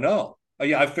what they want to know. Oh,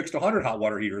 yeah, I've fixed 100 hot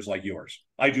water heaters like yours.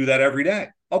 I do that every day.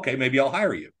 Okay, maybe I'll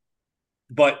hire you.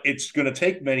 But it's going to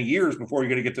take many years before you're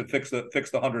going to get to fix the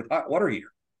 100th hot water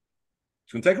heater.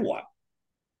 It's going to take a while.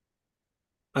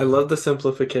 I love the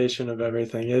simplification of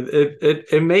everything.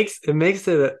 It makes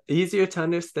it easier to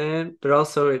understand, but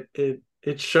also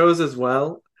it shows as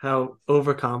well how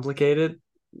overcomplicated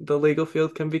the legal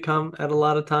field can become at a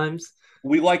lot of times.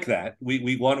 We like that.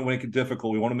 We want to make it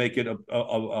difficult. We want to make it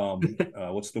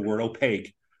what's the word,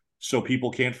 opaque, so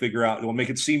people can't figure out. We'll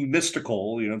make it seem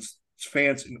mystical. It's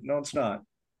fancy. No, it's not.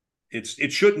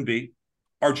 It shouldn't be.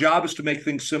 Our job is to make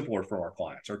things simpler for our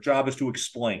clients. Our job is to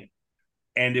explain.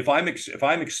 And if I'm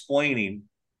explaining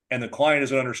and the client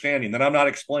isn't understanding, then I'm not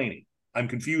explaining. I'm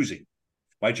confusing.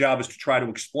 My job is to try to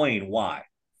explain why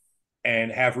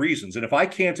and have reasons. And if I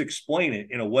can't explain it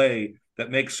in a way that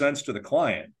makes sense to the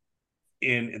client,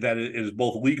 in that it is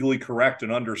both legally correct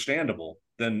and understandable,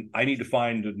 then I need to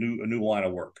find a new line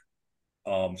of work.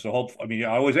 I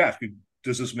always ask,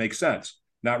 does this make sense?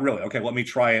 Not really. Okay, let me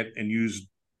try it and use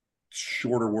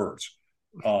shorter words.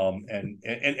 And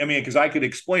I mean, because I could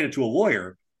explain it to a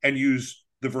lawyer and use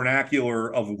the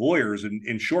vernacular of lawyers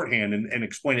in shorthand and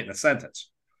explain it in a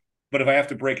sentence. But if I have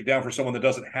to break it down for someone that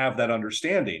doesn't have that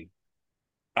understanding,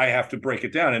 I have to break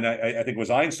it down. And I think it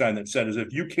was Einstein that said, is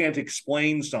if you can't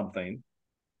explain something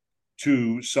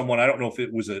to someone, I don't know if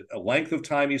it was a length of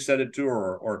time he said it to,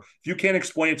 or if you can't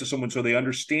explain it to someone so they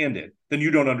understand it, then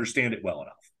you don't understand it well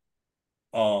enough.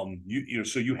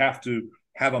 So you have to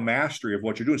have a mastery of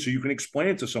what you're doing so you can explain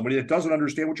it to somebody that doesn't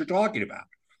understand what you're talking about.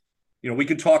 We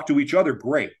can talk to each other,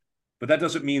 great, but that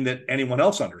doesn't mean that anyone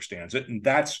else understands it. And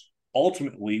that's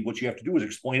ultimately what you have to do, is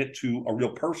explain it to a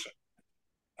real person.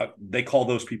 They call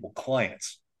those people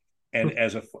clients. And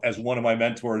as one of my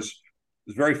mentors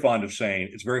is very fond of saying,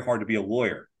 it's very hard to be a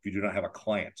lawyer if you do not have a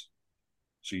client.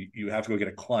 So you have to go get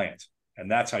a client,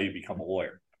 and that's how you become a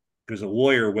lawyer. because a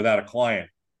lawyer without a client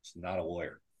is not a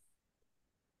lawyer.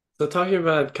 So talking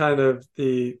about kind of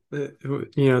the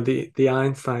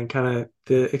Einstein kind of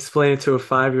the explain it to a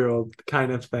 5-year-old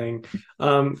kind of thing.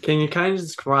 Can you kind of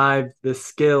describe the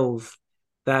skills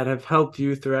that have helped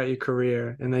you throughout your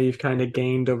career and that you've kind of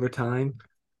gained over time?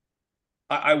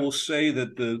 I will say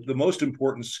that the most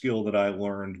important skill that I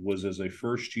learned was as a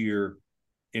first year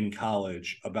in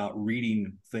college about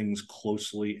reading things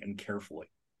closely and carefully,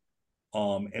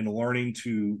 and learning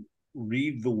to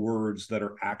read the words that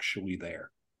are actually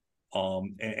there.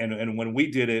 And when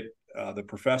we did it, the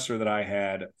professor that I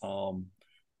had,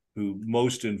 who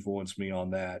most influenced me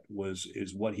on that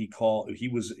is what he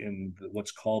was in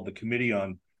what's called the Committee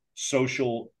on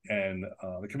Social and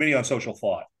the Committee on Social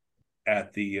Thought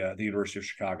at the University of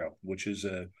Chicago, which is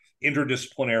a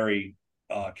interdisciplinary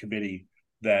committee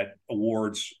that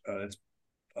awards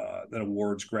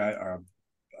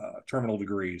terminal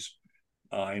degrees.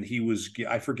 And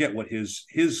I forget what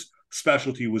his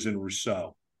specialty was in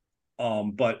Rousseau.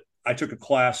 But I took a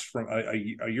class from a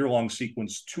year-long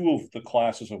sequence, two of the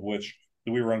classes of which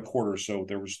we were on quarters, so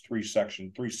there was three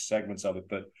segments of it.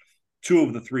 But two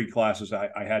of the three classes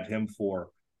I had him for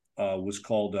was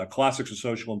called Classics of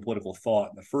Social and Political Thought.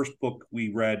 And the first book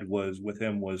we read with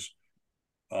him was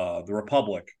The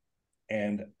Republic,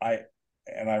 and I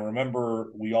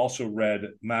remember we also read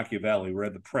Machiavelli,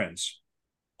 read The Prince,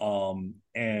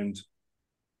 and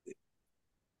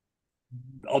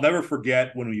I'll never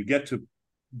forget when you get to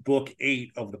book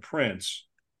 8 of The Prince,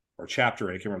 or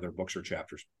chapter 8, I can't remember if they're books or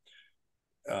chapters.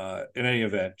 In any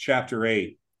event, chapter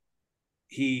 8,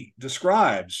 he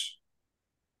describes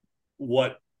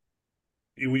when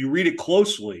you read it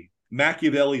closely,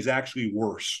 Machiavelli's actually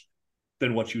worse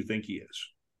than what you think he is.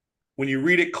 When you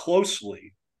read it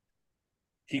closely,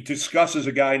 he discusses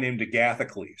a guy named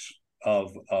Agathocles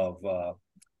of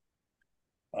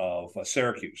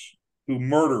Syracuse, who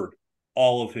murdered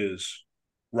all of his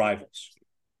rivals.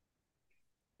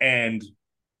 And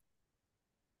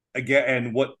again,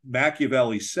 and what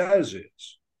Machiavelli says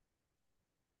is,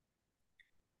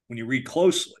 when you read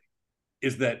closely,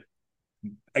 is that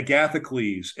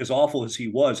Agathocles, as awful as he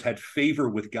was, had favor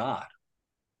with God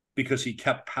because he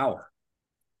kept power.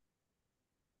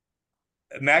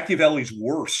 Machiavelli's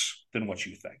worse than what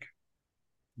you think,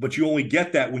 but you only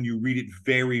get that when you read it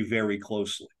very, very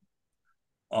closely.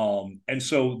 And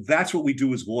so that's what we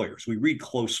do as lawyers. We read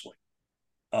closely.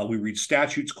 We read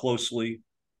statutes closely.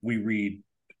 We read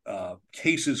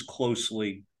cases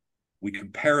closely. We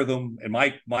compare them. In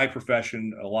my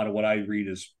profession, a lot of what I read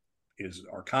is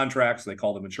our contracts. They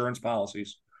call them insurance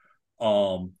policies.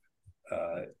 And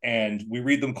we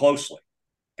read them closely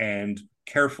and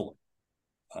carefully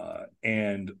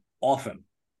and often,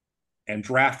 and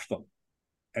draft them,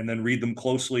 and then read them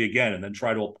closely again, and then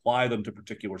try to apply them to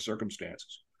particular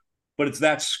circumstances. But it's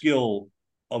that skill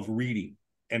of reading,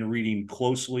 and reading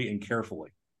closely and carefully,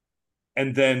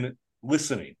 and then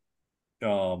listening,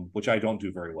 which I don't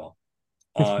do very well,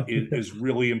 is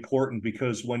really important,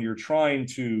 because when you're trying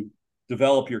to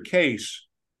develop your case,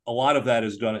 a lot of that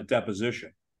is done at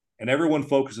deposition, and everyone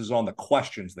focuses on the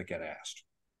questions that get asked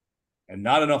and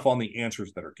not enough on the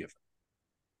answers that are given.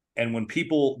 And when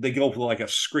they go for like a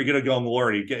script, get a young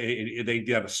lawyer, they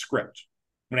have a script.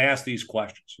 I'm going to ask these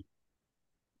questions.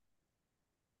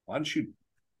 Why don't you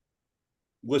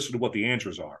listen to what the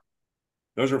answers are?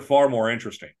 Those are far more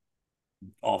interesting,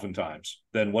 oftentimes,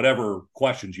 than whatever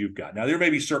questions you've got. Now, there may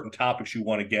be certain topics you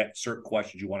want to get, certain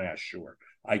questions you want to ask. Sure,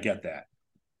 I get that.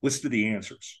 Listen to the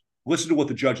answers. Listen to what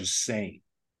the judge is saying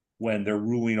when they're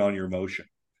ruling on your motion.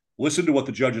 Listen to what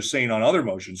the judge is saying on other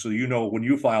motions, so you know when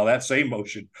you file that same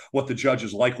motion what the judge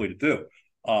is likely to do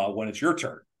when it's your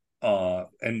turn,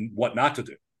 and what not to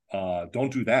do.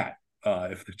 Don't do that.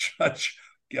 If the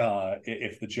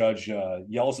judge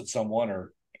yells at someone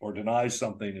or denies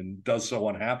something and does so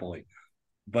unhappily.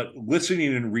 But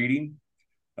listening and reading,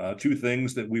 two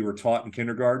things that we were taught in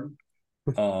kindergarten,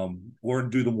 learn to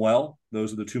do them well.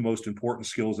 Those are the two most important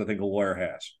skills I think a lawyer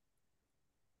has.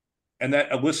 And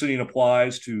that listening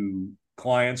applies to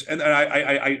clients. And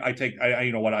I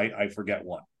forget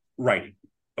one. Writing.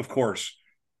 Of course,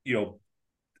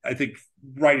 I think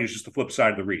writing is just the flip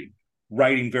side of the reading.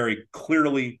 Writing very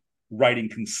clearly, writing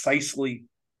concisely.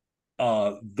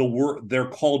 They're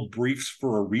called briefs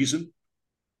for a reason.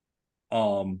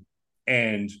 And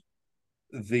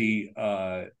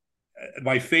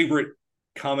my favorite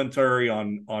commentary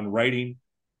on writing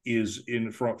is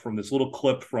from this little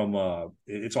clip from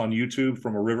it's on YouTube,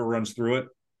 from A River Runs Through It,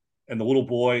 and the little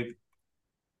boy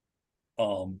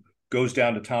goes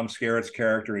down to Tom Skerritt's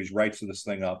character, and he writes this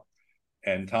thing up,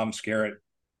 and Tom Skerritt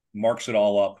marks it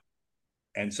all up,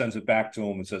 and sends it back to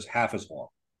him and says half as long.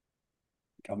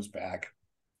 He comes back,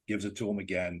 gives it to him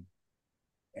again,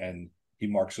 and he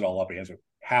marks it all up. He hands it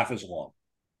half as long.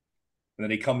 And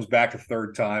then he comes back a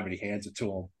third time and he hands it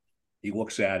to him. He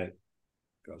looks at it,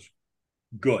 goes,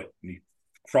 good. And he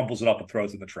crumples it up and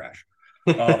throws it in the trash.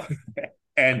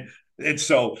 And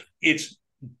so it's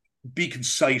be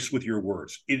concise with your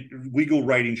words. Legal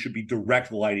writing should be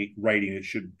direct writing. It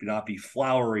should not be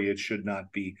flowery. It should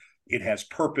not be, it has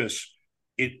purpose.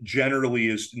 It generally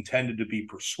is intended to be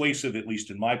persuasive, at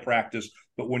least in my practice.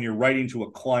 But when you're writing to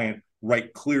a client,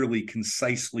 write clearly,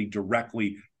 concisely,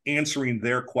 directly, answering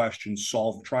their questions,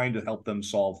 trying to help them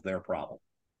solve their problem.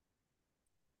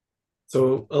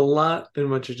 So a lot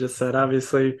in what you just said.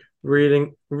 Obviously,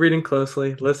 reading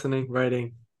closely, listening,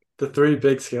 writing, the three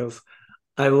big skills.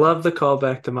 I love the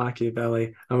callback to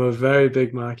Machiavelli. I'm a very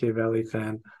big Machiavelli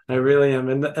fan. I really am,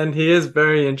 and he is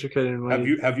very intricate in what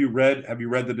have you read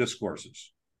the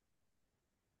discourses?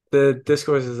 The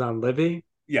discourses on Livy.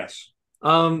 Yes.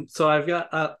 So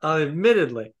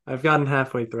admittedly, I've gotten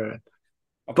halfway through it.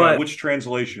 Okay. But which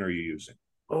translation are you using?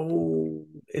 Oh,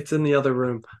 it's in the other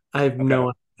room. I have Okay.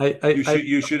 no.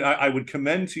 You should. I would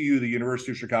commend to you the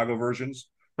University of Chicago versions.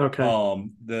 Okay.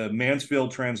 The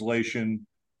Mansfield translation.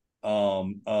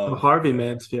 Harvey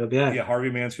Mansfield, yeah. Harvey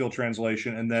Mansfield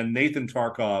translation, and then Nathan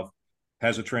Tarkov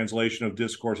has a translation of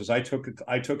discourses. I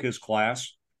took his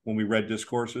class when we read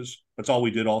discourses. That's all we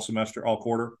did all semester, all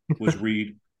quarter, was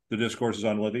read the discourses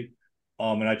on Livy.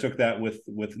 And I took that with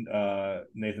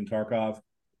Nathan Tarkov,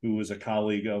 who was a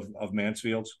colleague of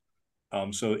Mansfield's.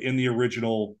 So in the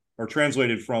original, or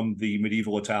translated from the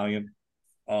medieval Italian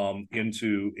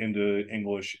into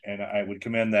English, and I would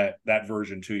commend that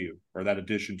version to you, or that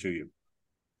edition to you.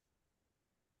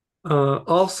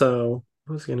 Also,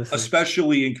 I was gonna say,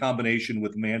 especially in combination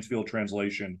with Mansfield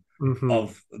translation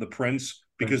of the Prince,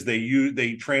 because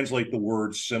they translate the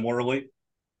words similarly,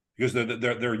 because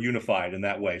they're unified in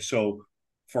that way. So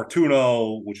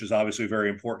Fortuno, which is obviously a very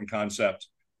important concept,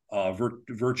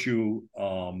 virtue,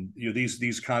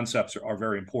 these concepts are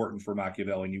very important for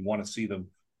Machiavelli, and you want to see them,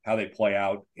 how they play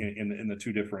out in the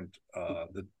two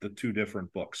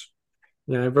different books.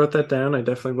 Yeah, I wrote that down. I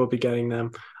definitely will be getting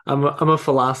them. I'm a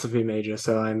philosophy major,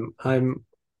 so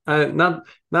not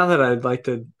that I'd like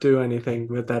to do anything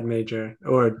with that major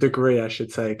or degree, I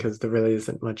should say, because there really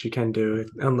isn't much you can do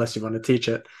unless you want to teach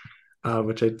it,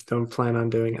 which I don't plan on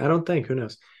doing. I don't think. Who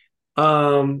knows?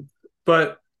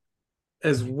 But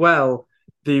as well,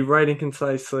 the writing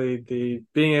concisely, the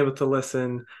being able to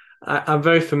listen. I'm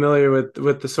very familiar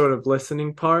with the sort of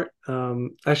listening part.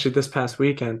 Actually, this past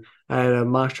weekend, I had a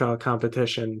mock trial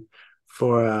competition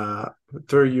for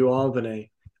through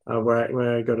UAlbany,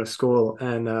 where I go to school,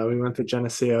 and we went to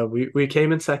Geneseo. We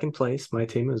came in second place. My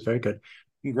team was very good.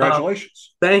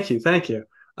 Congratulations! Thank you.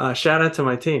 Shout out to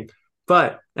my team.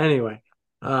 But anyway,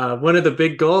 one of the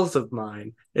big goals of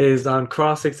mine is on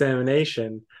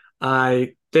cross-examination.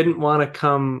 I didn't want to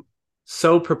come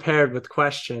so prepared with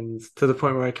questions to the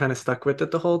point where I kind of stuck with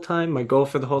it the whole time. My goal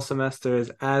for the whole semester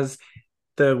is, as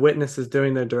the witness is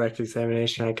doing their direct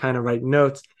examination, I kind of write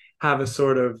notes, have a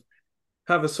sort of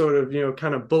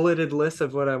kind of bulleted list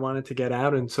of what I wanted to get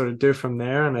out and sort of do from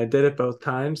there. And I did it both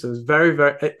times. It was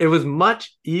it was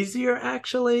much easier,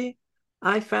 actually,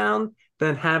 I found,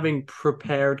 than having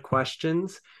prepared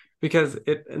questions, because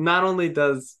it not only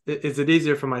is it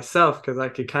easier for myself because I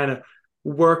could kind of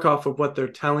work off of what they're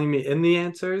telling me in the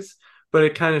answers, but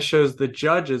it kind of shows the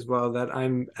judge as well that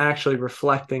I'm actually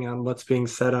reflecting on what's being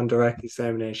said on direct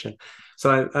examination.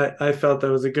 So I felt that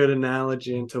was a good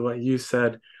analogy into what you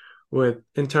said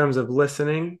in terms of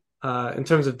listening, in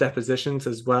terms of depositions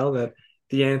as well, that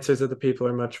the answers of the people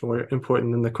are much more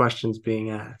important than the questions being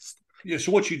asked. Yeah.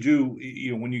 So what you do,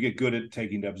 when you get good at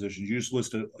taking depositions,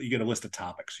 you get a list of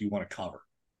topics you want to cover.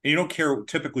 And you don't care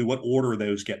typically what order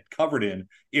those get covered in.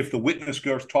 If the witness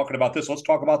goes talking about this, let's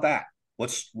talk about that.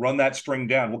 Let's run that string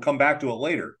down. We'll come back to it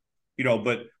later,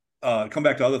 but come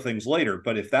back to other things later.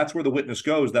 But if that's where the witness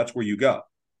goes, that's where you go.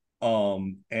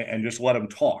 And just let them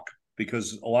talk,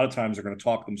 because a lot of times they're going to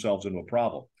talk themselves into a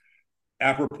problem.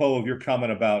 Apropos of your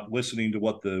comment about listening to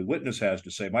what the witness has to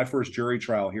say, my first jury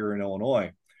trial here in Illinois,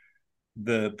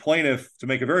 the plaintiff, to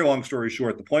make a very long story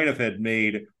short, the plaintiff had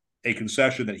made a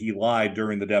concession that he lied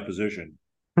during the deposition,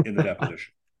 in the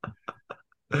deposition.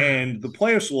 And the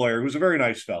plaintiff's lawyer, who's a very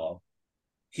nice fellow,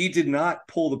 he did not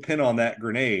pull the pin on that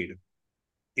grenade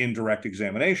in direct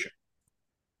examination.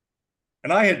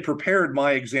 And I had prepared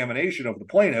my examination of the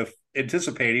plaintiff,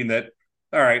 anticipating that,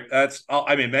 all right,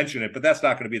 I may mention it, but that's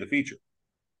not going to be the feature.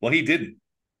 Well, he didn't.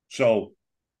 So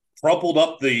crumpled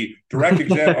up the direct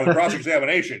exam or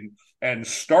cross-examination and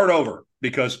start over.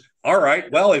 because, all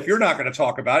right, well, if you're not going to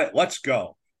talk about it, let's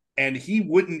go. And he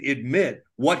wouldn't admit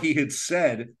what he had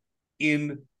said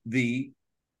in the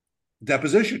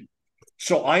deposition.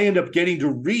 So I end up getting to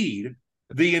read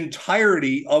the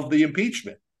entirety of the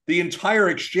impeachment, the entire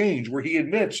exchange where he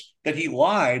admits that he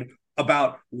lied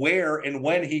about where and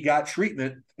when he got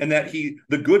treatment, and that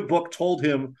the good book told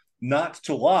him not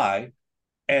to lie.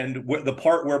 And the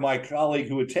part where my colleague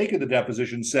who had taken the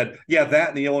deposition said, yeah, that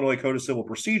in the Illinois Code of Civil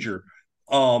Procedure.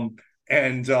 And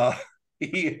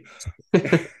he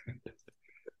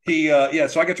yeah,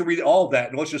 so I got to read all of that.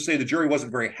 And let's just say the jury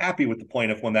wasn't very happy with the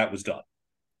plaintiff when that was done,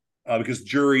 because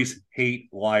juries hate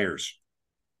liars.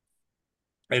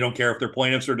 They don't care if they're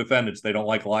plaintiffs or defendants. They don't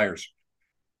like liars.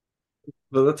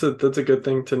 Well, that's a good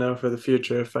thing to know for the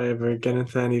future if I ever get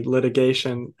into any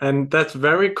litigation. And that's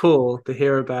very cool to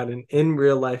hear about an in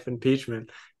real life impeachment,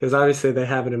 because obviously they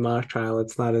have it in mock trial.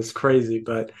 It's not as crazy,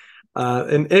 but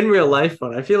an in real life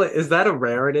one, I feel like, is that a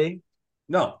rarity?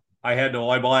 No, I had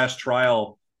my last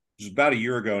trial. It was about a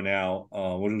year ago now.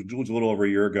 It was a little over a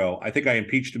year ago. I think I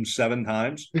impeached him 7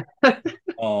 times.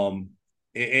 um,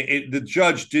 the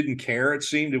judge didn't care. It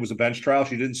seemed it was a bench trial.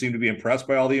 She didn't seem to be impressed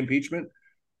by all the impeachment.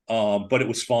 But it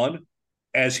was fun.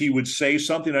 As he would say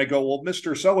something, I go, well,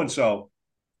 Mr. So-and-so,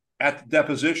 at the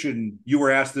deposition, you were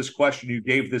asked this question, you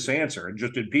gave this answer, and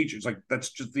just impeach. It's like, that's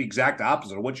just the exact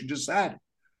opposite of what you just said.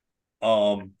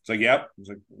 It's like, yep. It's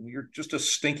like, you're just a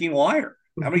stinking liar.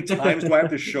 How many times do I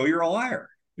have to show you're a liar?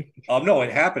 No,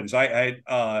 it happens.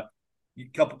 Several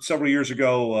years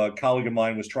ago, a colleague of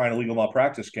mine was trying a legal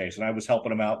malpractice case, and I was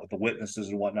helping him out with the witnesses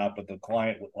and whatnot, but the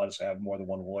client would let us have more than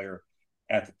one lawyer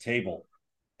at the table.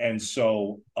 And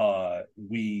so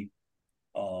he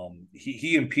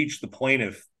impeached the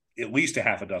plaintiff at least a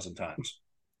half a dozen times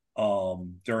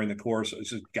during the course.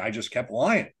 This guy just kept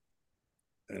lying.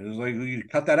 It was like, you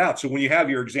cut that out. So when you have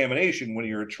your examination, when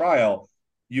you're at trial,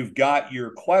 you've got your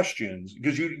questions,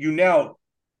 because you now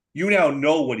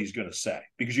know what he's going to say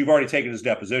because you've already taken his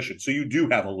deposition. So you do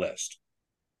have a list,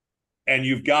 and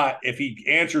you've got, if he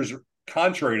answers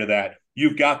contrary to that,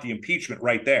 you've got the impeachment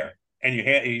right there. And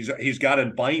he's got a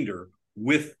binder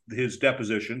with his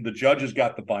deposition. The judge has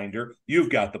got the binder. You've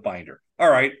got the binder. All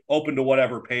right, open to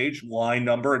whatever page, line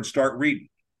number, and start reading.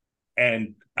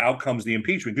 And out comes the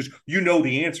impeachment, because you know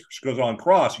the answers. Because on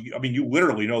cross, you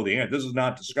literally know the answer. This is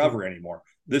not discovery anymore.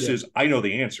 This is, I know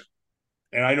the answer.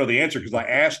 And I know the answer because I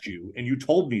asked you and you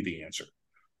told me the answer.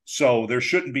 So there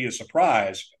shouldn't be a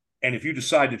surprise. And if you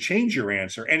decide to change your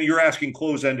answer, and you're asking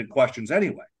closed-ended questions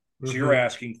anyway, so you're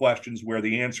asking questions where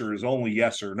the answer is only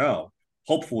yes or no,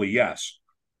 hopefully yes.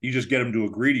 You just get them to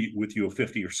agree with you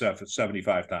 50 or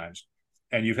 75 times,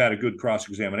 and you've had a good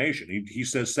cross-examination. He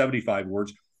says 75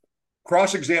 words.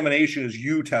 Cross-examination is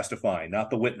you testifying, not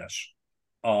the witness.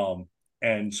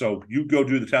 And so you go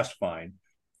do the testifying.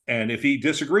 And if he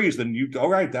disagrees, then all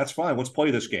right, that's fine. Let's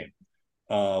play this game.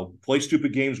 Play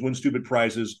stupid games, win stupid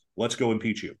prizes. Let's go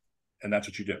impeach you. And that's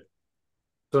what you do.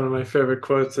 One of my favorite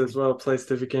quotes as well, play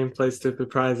stupid game, play stupid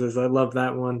prizes. I love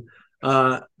that one.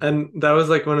 And that was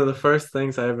like one of the first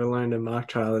things I ever learned in mock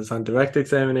trial is on direct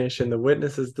examination, the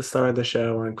witness is the star of the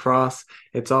show. On cross,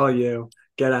 it's all you.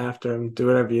 Get after him, do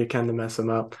whatever you can to mess him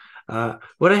up.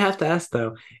 What I have to ask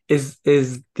though, is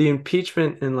the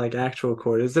impeachment in like actual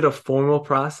court, is it a formal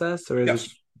process or is yes.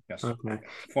 it? Yes. Okay.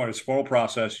 It's a formal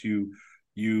process.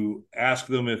 You ask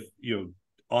them if,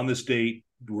 on this date,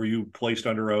 were you placed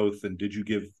under oath and did you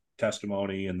give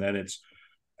testimony? And then it's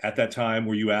at that time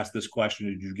where you ask this question,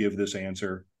 did you give this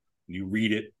answer? And you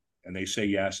read it and they say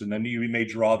yes. And then you may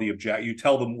draw the object. You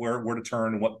tell them where to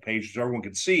turn and what page, so everyone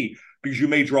can see, because you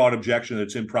may draw an objection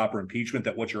that's improper impeachment,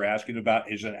 that what you're asking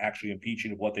about isn't actually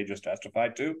impeaching of what they just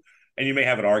testified to. And you may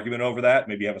have an argument over that.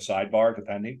 Maybe you have a sidebar,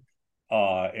 depending.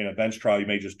 In a bench trial, you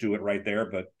may just do it right there,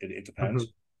 but it depends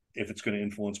if it's going to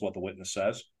influence what the witness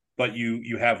says. But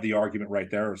you have the argument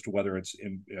right there as to whether it's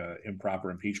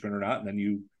improper impeachment or not. And then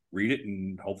you read it,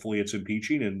 and hopefully it's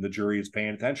impeaching and the jury is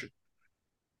paying attention.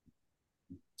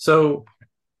 So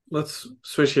let's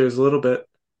switch gears a little bit.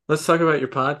 Let's talk about your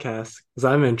podcast because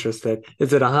I'm interested.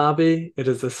 Is it a hobby? It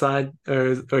is a side,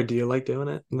 or do you like doing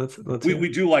it? We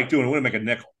do like doing it. We want to make a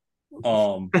nickel.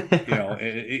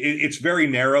 It's very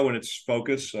narrow in its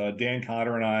focus. Dan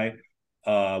Cotter and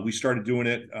I, we started doing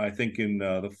it, I think, in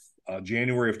the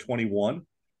January of 21.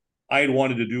 I had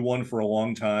wanted to do one for a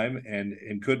long time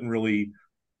and couldn't really.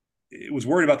 It was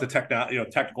worried about the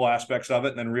technical aspects of it,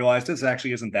 and then realized this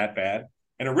actually isn't that bad.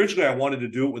 And originally, I wanted to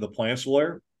do it with a plaintiff's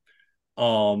lawyer,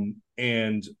 and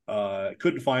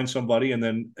couldn't find somebody. And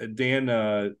then Dan,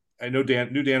 I knew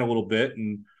Dan a little bit,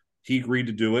 and he agreed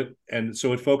to do it. And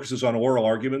so it focuses on oral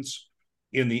arguments.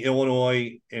 in the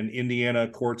Illinois and Indiana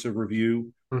courts of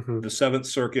review, Mm-hmm. the Seventh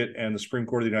Circuit, and the Supreme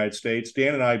Court of the United States.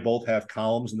 Dan and I both have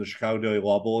columns in the Chicago Daily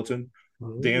Law Bulletin.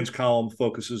 Mm-hmm. Dan's column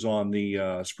focuses on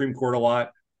the Supreme Court a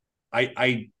lot.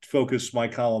 I focus, my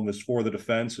column is for the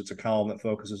defense. It's a column that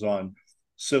focuses on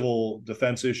civil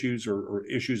defense issues or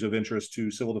issues of interest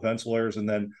to civil defense lawyers. And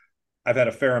then I've had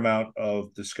a fair amount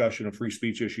of discussion of free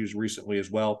speech issues recently as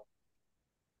well.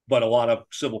 But a lot of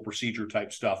civil procedure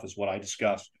type stuff is what I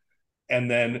discuss. And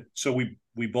then so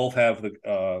we both have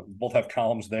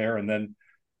columns there, and then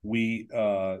we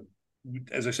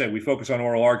as I said, we focus on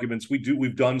oral arguments.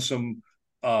 We've done some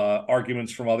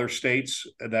arguments from other states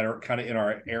that are kind of in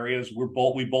our areas.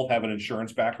 We both have an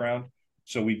insurance background,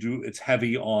 so it's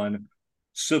heavy on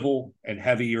civil and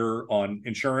heavier on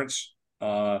insurance.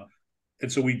 And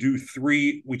so we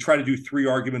try to do 3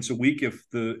 arguments a week if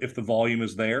the volume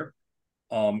is there,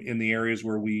 in the areas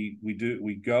where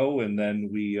we go, and then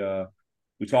we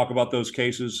talk about those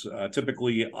cases.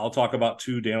 Typically, I'll talk about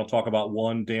 2. Dan will talk about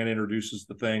 1. Dan introduces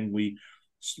the thing. We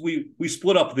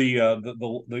split up the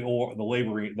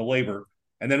labor,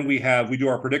 and then we do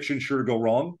our predictions sure to go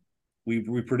wrong.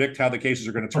 We predict how the cases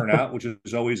are going to turn out, which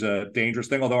is always a dangerous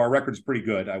thing. Although our record's pretty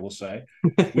good, I will say.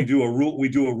 We do a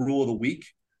rule of the week.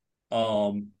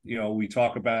 We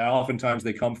talk about. Oftentimes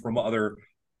they come from other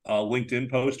LinkedIn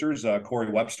posters.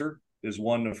 Corey Webster is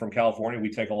one from California.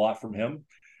 We take a lot from him.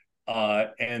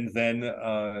 And then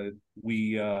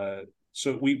we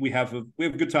have a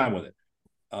good time with it.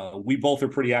 We both are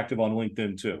pretty active on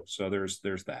LinkedIn too, so there's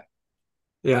that.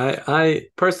 Yeah, I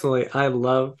personally I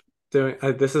love doing.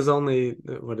 This is only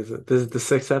what is it? This is the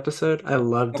 6th episode. I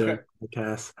love doing Okay.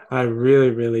 podcasts. I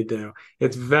really, really do.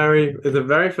 It's a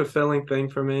very fulfilling thing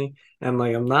for me. And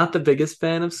like, I'm not the biggest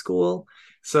fan of school,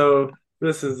 so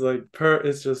this is like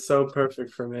it's just so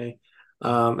perfect for me.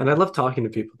 And I love talking to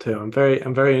people too. I'm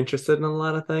very interested in a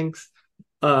lot of things.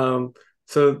 Um,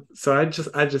 so I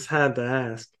just had to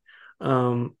ask.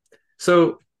 Um,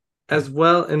 so as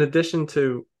well, in addition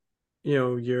to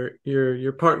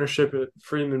your partnership at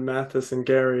Freeman, Mathis, and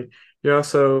Gary. You're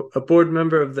also a board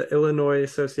member of the Illinois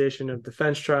Association of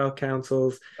Defense Trial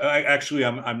Counsels. I'm actually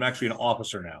an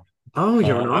officer now. Oh,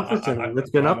 you're an officer. I,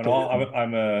 It's been updated.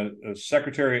 I'm a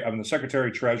secretary. I'm the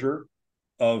secretary treasurer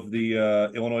of the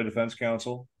Illinois Defense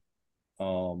Council,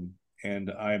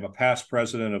 and I am a past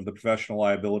president of the Professional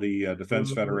Liability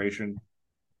Defense Mhm. Federation.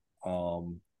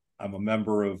 I'm a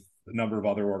member of a number of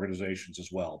other organizations as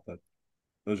well, but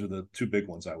those are the 2 big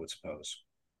ones, I would suppose.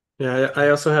 Yeah, I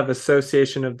also have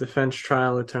Association of Defense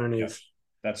Trial Attorneys. Yes,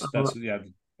 that's Uh, yeah.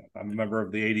 I'm a member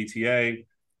of the ADTA.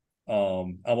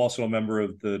 I'm also a member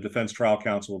of the Defense Trial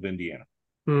Council of Indiana.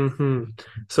 hmm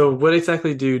So, what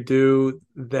exactly do you do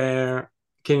there?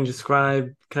 Can you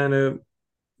describe kind of,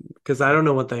 because I don't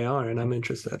know what they are and I'm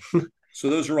interested. So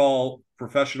those are all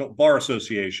professional bar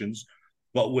associations,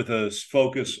 but with a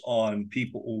focus on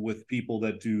people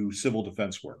that do civil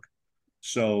defense work.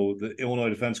 So the Illinois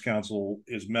Defense Council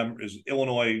is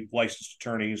Illinois licensed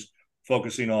attorneys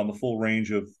focusing on the full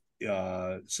range of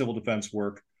civil defense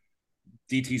work.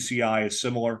 DTCI is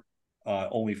similar,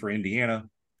 only for Indiana.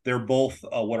 They're both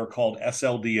what are called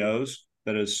SLDOs,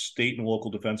 that is state and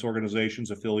local defense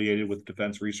organizations affiliated with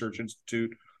Defense Research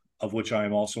Institute, of which I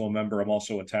am also a member. I'm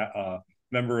also a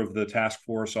member of the task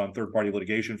force on third-party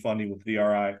litigation funding with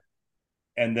DRI.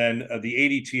 And then the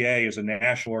ADTA is a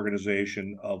national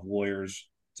organization of lawyers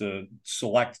to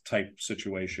select type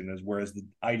situation, whereas the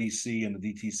IDC and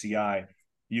the DTCI,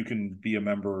 you can be a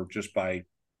member just by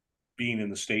being in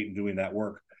the state and doing that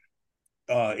work.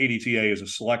 ADTA is a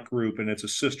select group, and it's a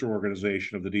sister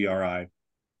organization of the DRI,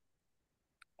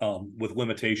 with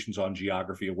limitations on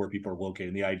geography of where people are located.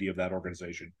 And the idea of that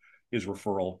organization is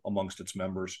referral amongst its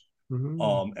members.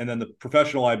 Mhm. And then the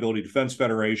Professional Liability Defense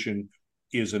Federation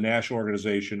is a national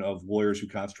organization of lawyers who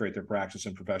concentrate their practice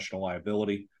in professional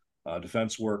liability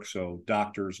defense work, so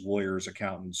doctors, lawyers,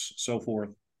 accountants, so forth.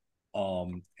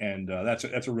 And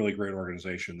that's a really great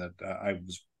organization that I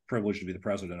was privileged to be the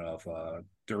president of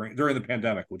during the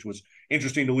pandemic, which was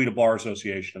interesting to lead a bar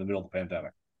association in the middle of the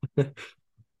pandemic.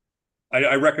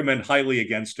 I recommend highly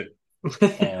against it.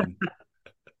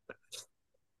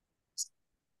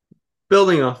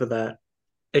 Building off of that,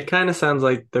 it kind of sounds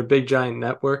like they're big giant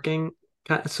networking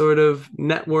kind of sort of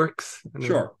networks.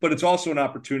 Sure, but it's also an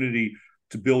opportunity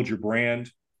to build your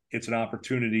brand. It's an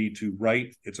opportunity to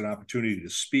write. It's an opportunity to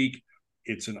speak.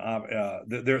 It's an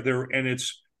there and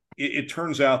it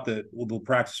turns out that the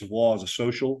practice of law is a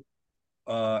social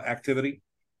activity,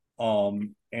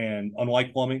 and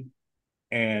unlike plumbing,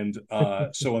 and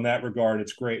so in that regard,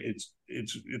 it's great.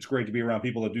 It's great to be around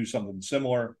people that do something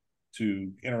similar,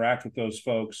 to interact with those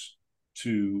folks.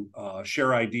 to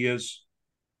share ideas.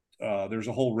 There's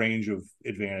a whole range of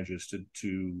advantages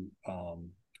to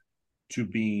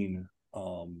being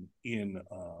in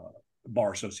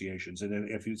bar associations. And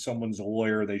if someone's a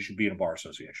lawyer, they should be in a bar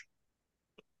association.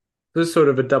 This is sort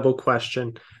of a double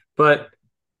question, but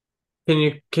can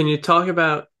you talk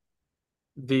about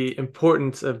the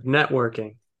importance of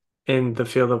networking in the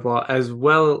field of law, as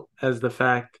well as the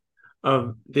fact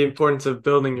of the importance of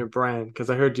building your brand? Because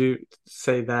I heard you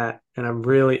say that, and I'm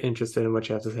really interested in what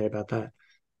you have to say about that.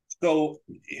 So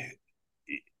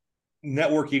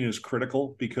networking is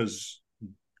critical because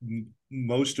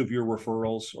most of your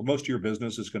referrals or most of your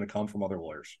business is going to come from other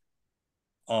lawyers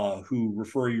who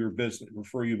refer you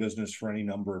business for any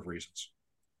number of reasons.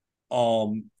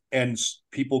 And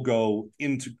people go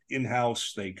into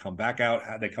in-house, they come back out,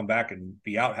 they come back and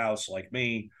be out-house like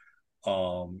me.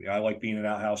 I like being an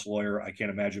out-house lawyer. I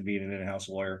can't imagine being an in-house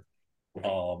lawyer.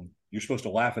 You're supposed to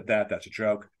laugh at that. That's a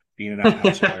joke, being an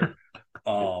out-house lawyer.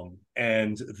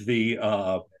 And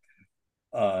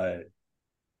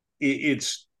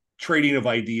it's trading of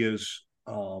ideas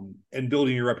and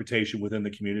building your reputation within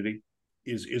the community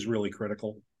is really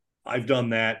critical. I've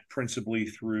done that principally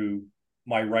through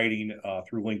my writing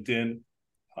through LinkedIn.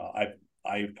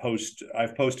 I've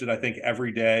posted, I think,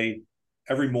 every day,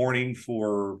 every morning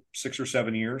for 6 or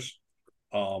 7 years.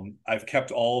 I've kept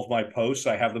all of my posts.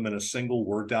 I have them in a single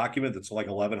Word document that's like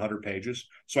 1,100 pages,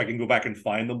 so I can go back and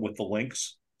find them with the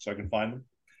links, so I can find them.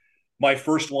 My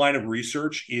first line of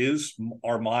research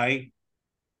are my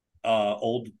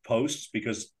old posts,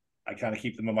 because I kind of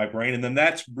keep them in my brain, and then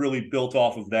that's really built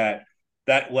off of that.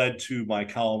 That led to my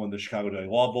column in the Chicago Daily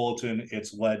Law Bulletin.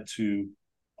 It's led to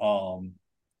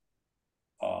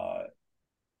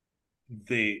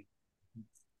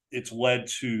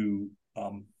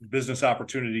business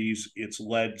opportunities. It's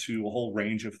led to a whole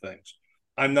range of things.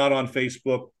 I'm not on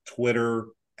Facebook, Twitter,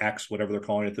 X, whatever they're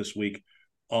calling it this week,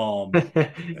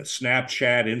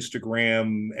 Snapchat,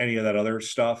 Instagram, any of that other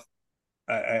stuff.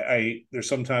 There's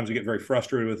sometimes I get very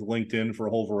frustrated with LinkedIn for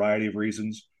a whole variety of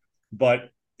reasons,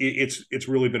 but it's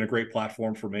really been a great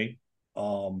platform for me.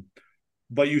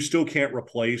 But you still can't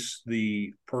replace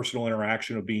the personal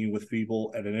interaction of being with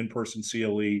people at an in-person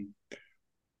CLE,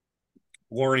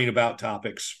 learning about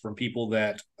topics from people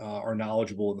that are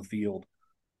knowledgeable in the field,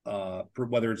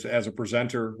 whether it's as a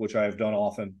presenter, which I have done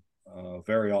often,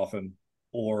 very often,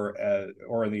 or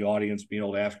in the audience, being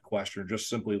able to ask a question or just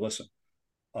simply listen.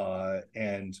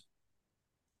 And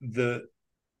the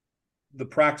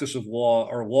practice of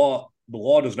the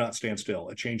law does not stand still.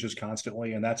 It changes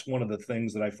constantly. And that's one of the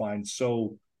things that I find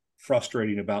so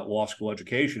frustrating about law school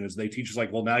education is they teach us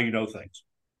like, well, now you know things.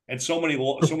 And so many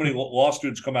law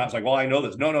students come out and it's like, well, I know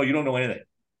this. No, you don't know anything,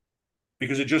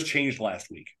 because it just changed last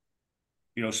week.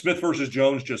 Smith versus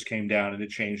Jones just came down and it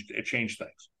changed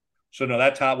things. So no,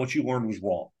 what you learned was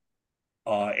wrong.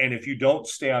 And if you don't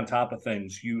stay on top of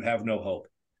things, you have no hope.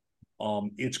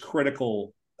 It's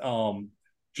critical,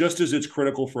 just as it's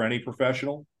critical for any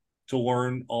professional to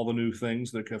learn all the new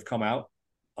things that have come out.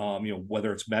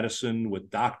 Whether it's medicine with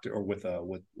doctor or with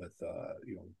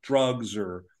drugs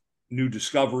or new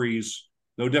discoveries,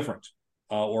 no different.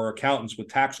 Or accountants with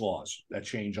tax laws that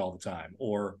change all the time,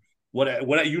 or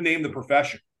what you name the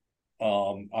profession.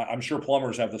 I'm sure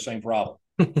plumbers have the same problem.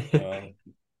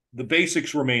 The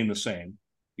basics remain the same.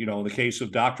 In the case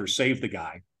of doctors, save the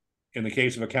guy. In the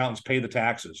case of accountants, pay the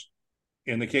taxes.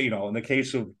 In the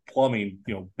case of plumbing,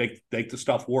 make the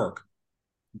stuff work.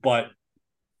 But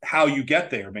how you get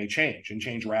there may change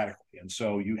radically, and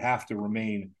so you have to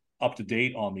remain up to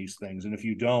date on these things. And if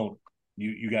you don't,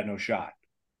 you got no shot.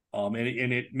 And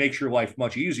it makes your life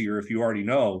much easier if you already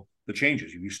know the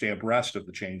changes. You stay abreast of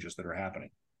the changes that are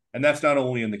happening, and that's not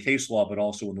only in the case law but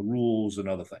also in the rules and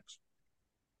other things.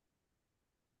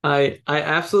 I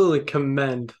absolutely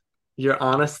commend your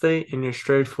honesty and your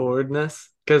straightforwardness,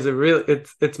 because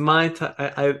it's my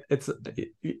type.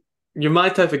 You're my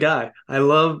type of guy. I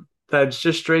love that it's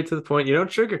just straight to the point. You don't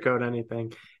sugarcoat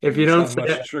anything. If you don't say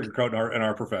much sugarcoat in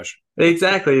our profession.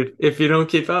 Exactly. If you don't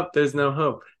keep up, there's no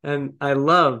hope. And I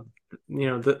love,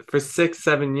 for 6,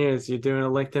 7 years, you're doing a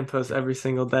LinkedIn post every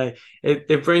single day.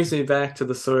 It brings me back to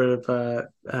the sort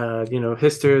of,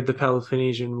 history of the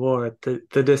Peloponnesian War.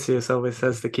 Odysseus always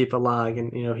says to keep a log,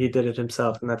 and he did it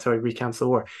himself, and that's how he recounts the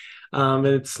war. And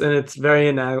it's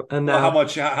very well, how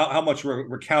much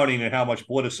recounting and how much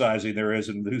politicizing there is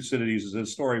in Thucydides is a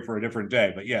story for a different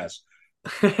day. But yes.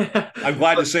 I'm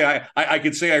glad to say I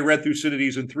could say I read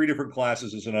Thucydides in 3 different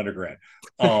classes as an undergrad.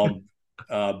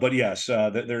 But yes,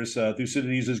 there's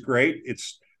Thucydides is great.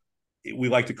 We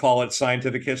like to call it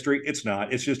scientific history. It's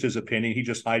not. It's just his opinion. He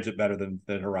just hides it better than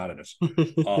Herodotus.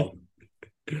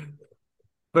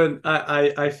 But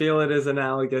I feel it is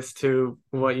analogous to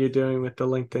what you're doing with the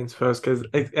LinkedIn post because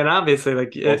and obviously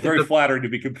like Well, it's it's very a flattering to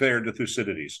be compared to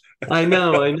Thucydides. I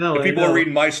know, I know, If I people are know.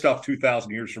 reading my stuff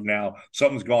 2,000 years from now,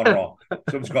 something's gone wrong.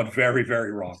 Something's gone very,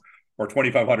 very wrong. Or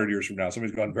 2,500 years from now,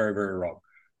 something's gone very, very wrong.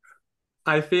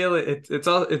 I feel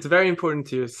it's very important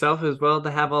to yourself as well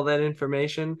to have all that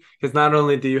information because not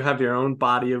only do you have your own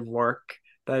body of work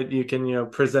that you can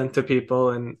present to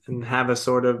people and have a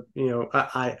sort of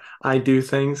I do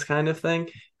things kind of thing,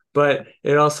 but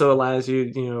it also allows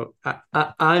you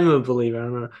I'm a believer. I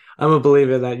don't know. I'm a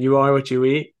believer that you are what you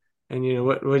eat, and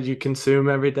what you consume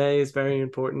every day is very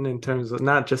important in terms of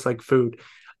not just like food,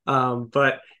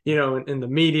 but in the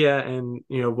media and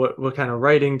what kind of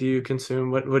writing do you consume,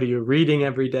 what are you reading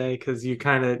every day, because you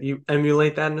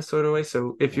emulate that in a sort of way.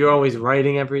 So if you're always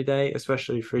writing every day,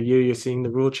 especially for you, you're seeing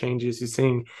the rule changes, you're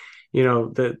seeing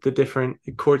the different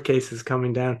court cases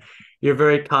coming down, you're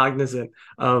very cognizant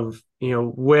of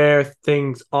where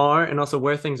things are and also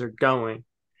where things are going.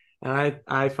 And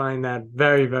I find that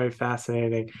very, very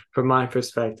fascinating from my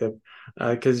perspective,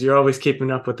 because you're always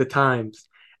keeping up with the times,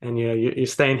 and you're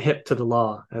staying hip to the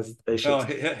law, as they should No,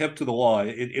 say. hip to the law.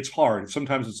 It's hard.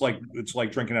 Sometimes it's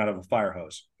like drinking out of a fire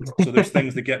hose. So there's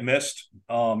things that get missed.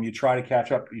 You try to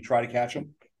catch up. You try to catch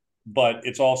them, but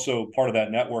it's also part of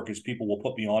that network is people will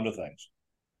put me onto things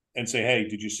and say, "Hey,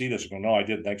 did you see this?" I go, "No, I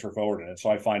did. Thanks for forwarding it." So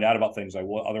I find out about things I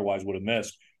otherwise would have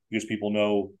missed because people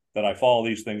know that I follow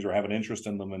these things or have an interest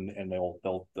in them, and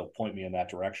they'll point me in that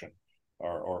direction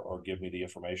or give me the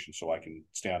information so I can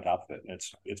stay on top of it. And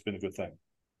it's been a good thing.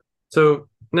 So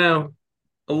now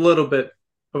a little bit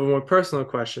of a more personal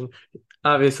question.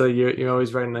 Obviously, you're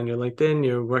always writing on your LinkedIn.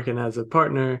 You're working as a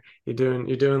partner. You're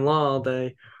doing law all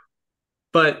day.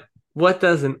 But what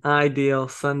does an ideal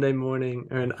Sunday morning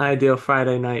or an ideal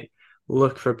Friday night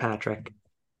look for Patrick?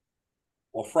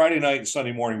 Well, Friday night and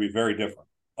Sunday morning would be very different.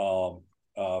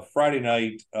 Friday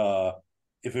night,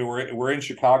 if we're in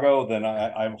Chicago, then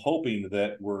I'm hoping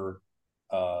that we're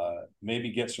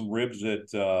maybe get some ribs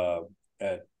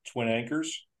at Twin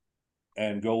Anchors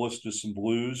and go listen to some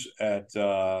blues at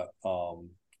up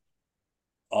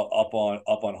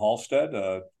on Halstead.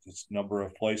 It's a number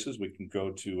of places we can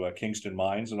go to Kingston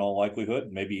Mines in all likelihood,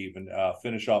 maybe even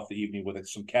finish off the evening with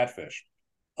some catfish.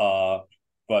 Uh,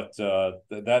 but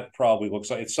that probably looks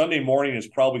like it's Sunday morning is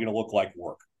probably going to look like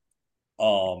work.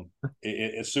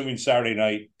 Assuming Saturday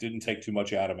night didn't take too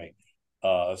much out of me.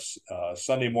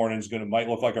 Sunday morning is might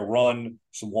look like a run,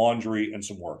 some laundry, and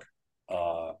some work.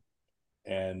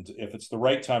 And if it's the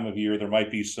right time of year, there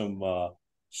might be some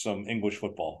English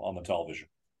football on the television.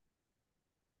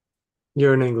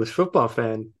 You're an English football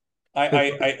fan. I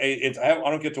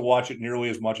don't get to watch it nearly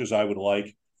as much as I would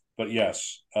like, but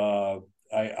yes,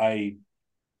 I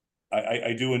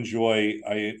I do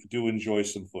enjoy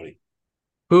some footy.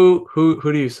 Who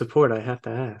do you support? I have to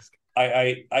ask.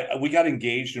 We got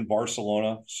engaged in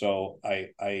Barcelona, so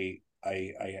I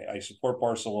support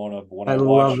Barcelona. But when I I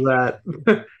love watch, that.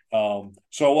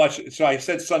 so I watch. So I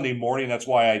said Sunday morning. That's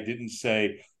why I didn't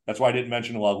say. That's why I didn't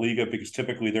mention La Liga because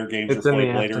typically their games are It's in the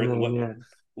played afternoon, yeah.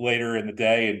 later in the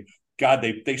day, and God,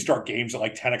 they start games at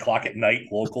like 10 o'clock at night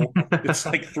local. It's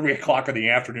like 3 o'clock in the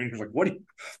afternoon. You're like, what?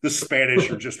 The Spanish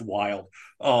are just wild.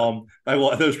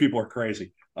 Those people are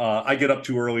crazy. I get up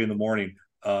too early in the morning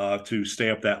to stay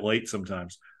up that late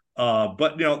sometimes.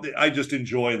 But I just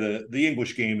enjoy the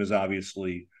English game is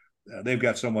obviously they've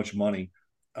got so much money.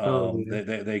 Oh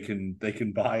yeah, They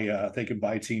can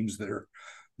buy teams that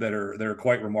are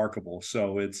quite remarkable.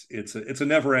 So it's a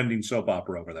never ending soap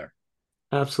opera over there.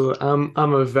 absolutely.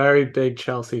 I'm a very big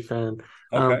Chelsea fan.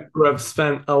 Okay. Who have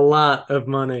spent a lot of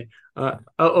money,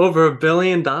 over $1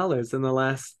 billion in the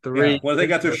last Yeah. three Well, they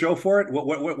got their years. show for it.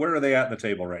 Where are they at in the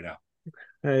table right now?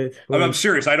 I'm, We're I'm in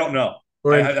serious. I don't know.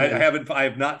 we're in I 10th. haven't. I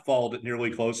have not followed it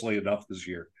nearly closely enough this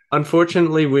year.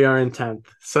 Unfortunately, we are in 10th.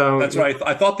 So That's what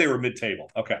I thought they were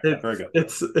mid-table. Okay, very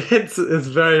it's good. it's it's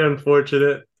very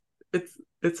unfortunate.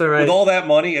 It's all With right. all that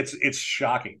money, it's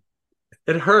shocking.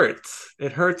 It hurts.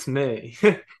 It hurts me.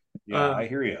 Yeah, Uh, I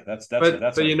hear you. That's a but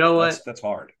that's you a know what? that's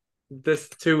hard. This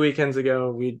 2 weekends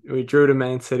ago, we drew to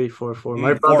Man City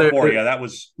 4-4. 4-4. Yeah, that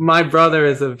was. My brother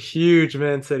is a huge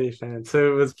Man City fan,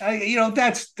 so it was.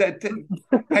 That's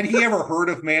that. Had he ever heard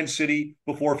of Man City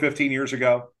before 15 years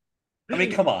ago? I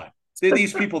mean, come on.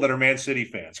 These people that are Man City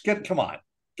fans, come on,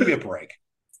 give me a break.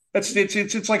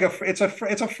 It's like it's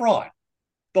a fraud.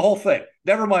 The whole thing.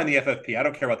 Never mind the FFP. I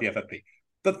don't care about the FFP.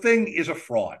 The thing is a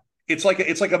fraud. It's like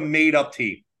a made up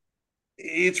team.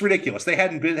 It's ridiculous. They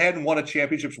hadn't won a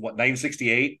championship since what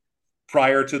 1968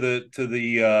 prior to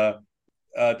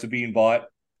being bought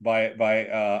by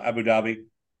Abu Dhabi.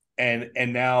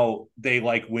 and now they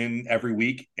like win every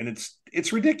week, and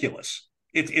it's ridiculous.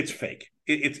 It's fake.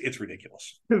 It's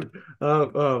ridiculous.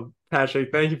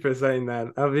 Patrick, thank you for saying that.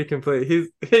 I'll be complete. He's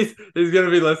gonna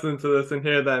be listening to this and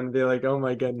hear that and be like, "Oh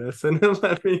my goodness," and he'll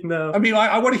let me know. I mean,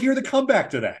 I want to hear the comeback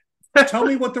to that. Tell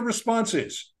me what the response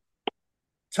is.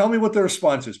 Tell me what the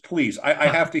response is, please. I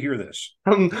have to hear this.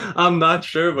 I'm not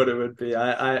sure what it would be.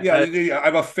 Yeah,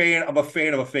 I'm a fan. I'm a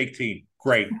fan of a fake team.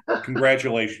 Great,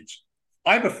 congratulations.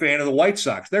 I'm a fan of the White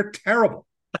Sox. They're terrible.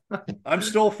 I'm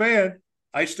still a fan.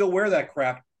 I still wear that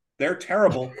crap. They're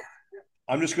terrible.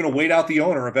 I'm just going to wait out the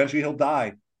owner. Eventually, he'll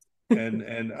die,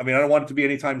 and I mean, I don't want it to be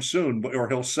anytime soon, or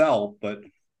he'll sell. But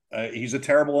he's a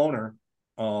terrible owner.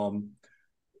 But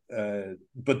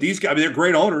these guys, I mean, they're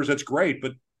great owners. That's great.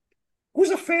 But who's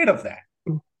a fan of that?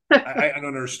 I don't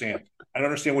understand. I don't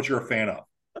understand what you're a fan of.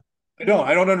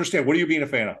 I don't understand. What are you being a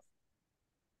fan of?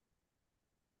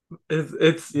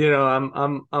 It's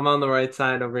I'm on the right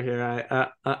side over here.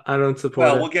 I don't support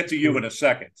Well, it. we'll get to you in a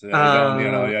second. We'll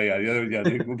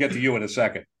get to you in a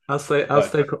second. I'll stay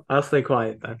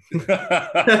quiet then.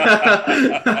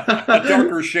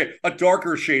 A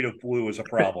darker shade of blue is a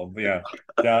problem. Yeah,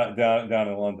 down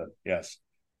in London. Yes,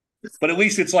 but at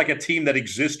least it's like a team that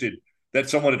existed that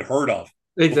someone had heard of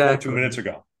before Exactly. 2 minutes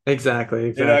ago. Exactly.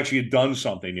 It actually had done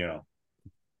something.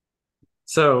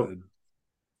 So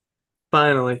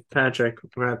finally, Patrick,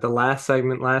 we're at the last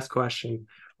segment, last question.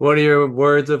 What are your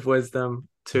words of wisdom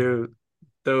to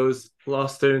those law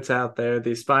students out there,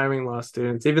 the aspiring law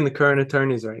students, even the current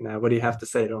attorneys right now? What do you have to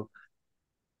say to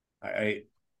them?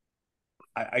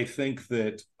 I think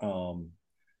that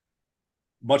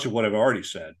much of what I've already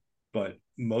said, but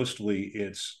mostly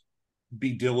it's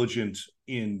be diligent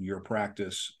in your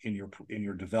practice, in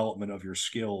your development of your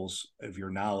skills, of your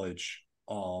knowledge,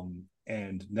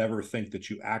 and never think that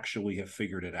you actually have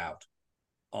figured it out,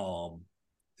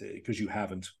 because you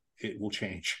haven't. It will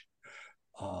change.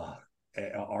 Our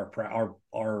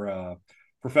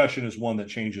profession is one that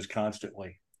changes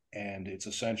constantly, and it's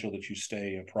essential that you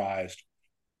stay apprised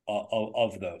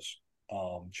of those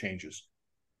changes.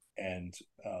 And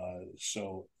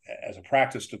so, as a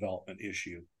practice development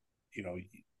issue,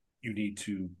 you need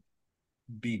to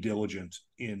be diligent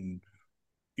in,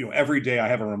 every day I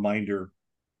have a reminder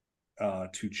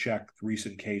to check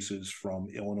recent cases from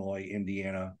Illinois,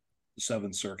 Indiana, the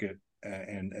Seventh Circuit,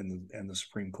 and the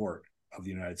Supreme Court of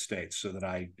the United States, so that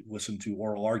I listen to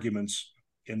oral arguments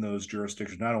in those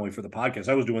jurisdictions, not only for the podcast.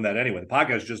 I was doing that anyway. The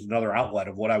podcast is just another outlet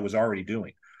of what I was already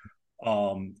doing.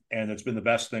 And it's been the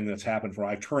best thing that's happened for.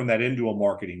 I turned that into a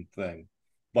marketing thing,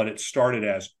 but it started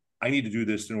as, I need to do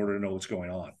this in order to know what's going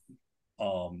on.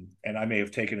 And I may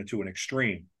have taken it to an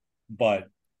extreme, but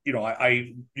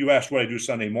you asked what I do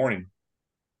Sunday morning.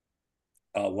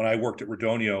 When I worked at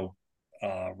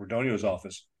Redonio's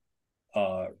office,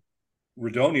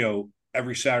 Redonio,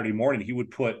 every Saturday morning, he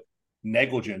would put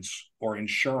negligence or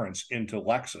insurance into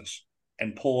Lexis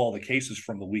and pull all the cases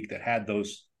from the week that had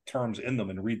those terms in them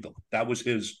and read them. That was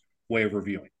his way of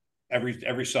reviewing.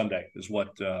 Every Sunday is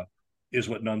what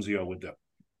Nunzio would do,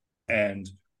 and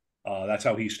that's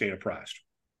how he stayed apprised.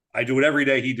 I do it every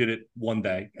day. He did it one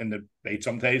day, and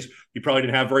some days he probably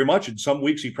didn't have very much, and some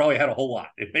weeks he probably had a whole lot.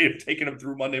 It may have taken him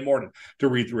through Monday morning to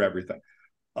read through everything.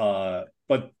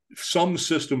 But some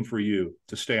system for you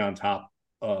to stay on top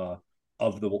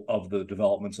of the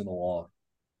developments in the law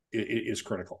is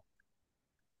critical.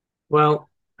 Well,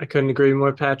 I couldn't agree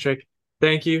more, Patrick.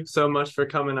 Thank you so much for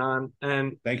coming on,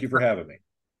 and thank you for having me.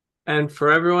 And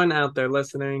for everyone out there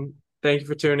listening, thank you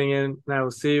for tuning in, and I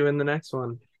will see you in the next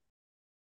one.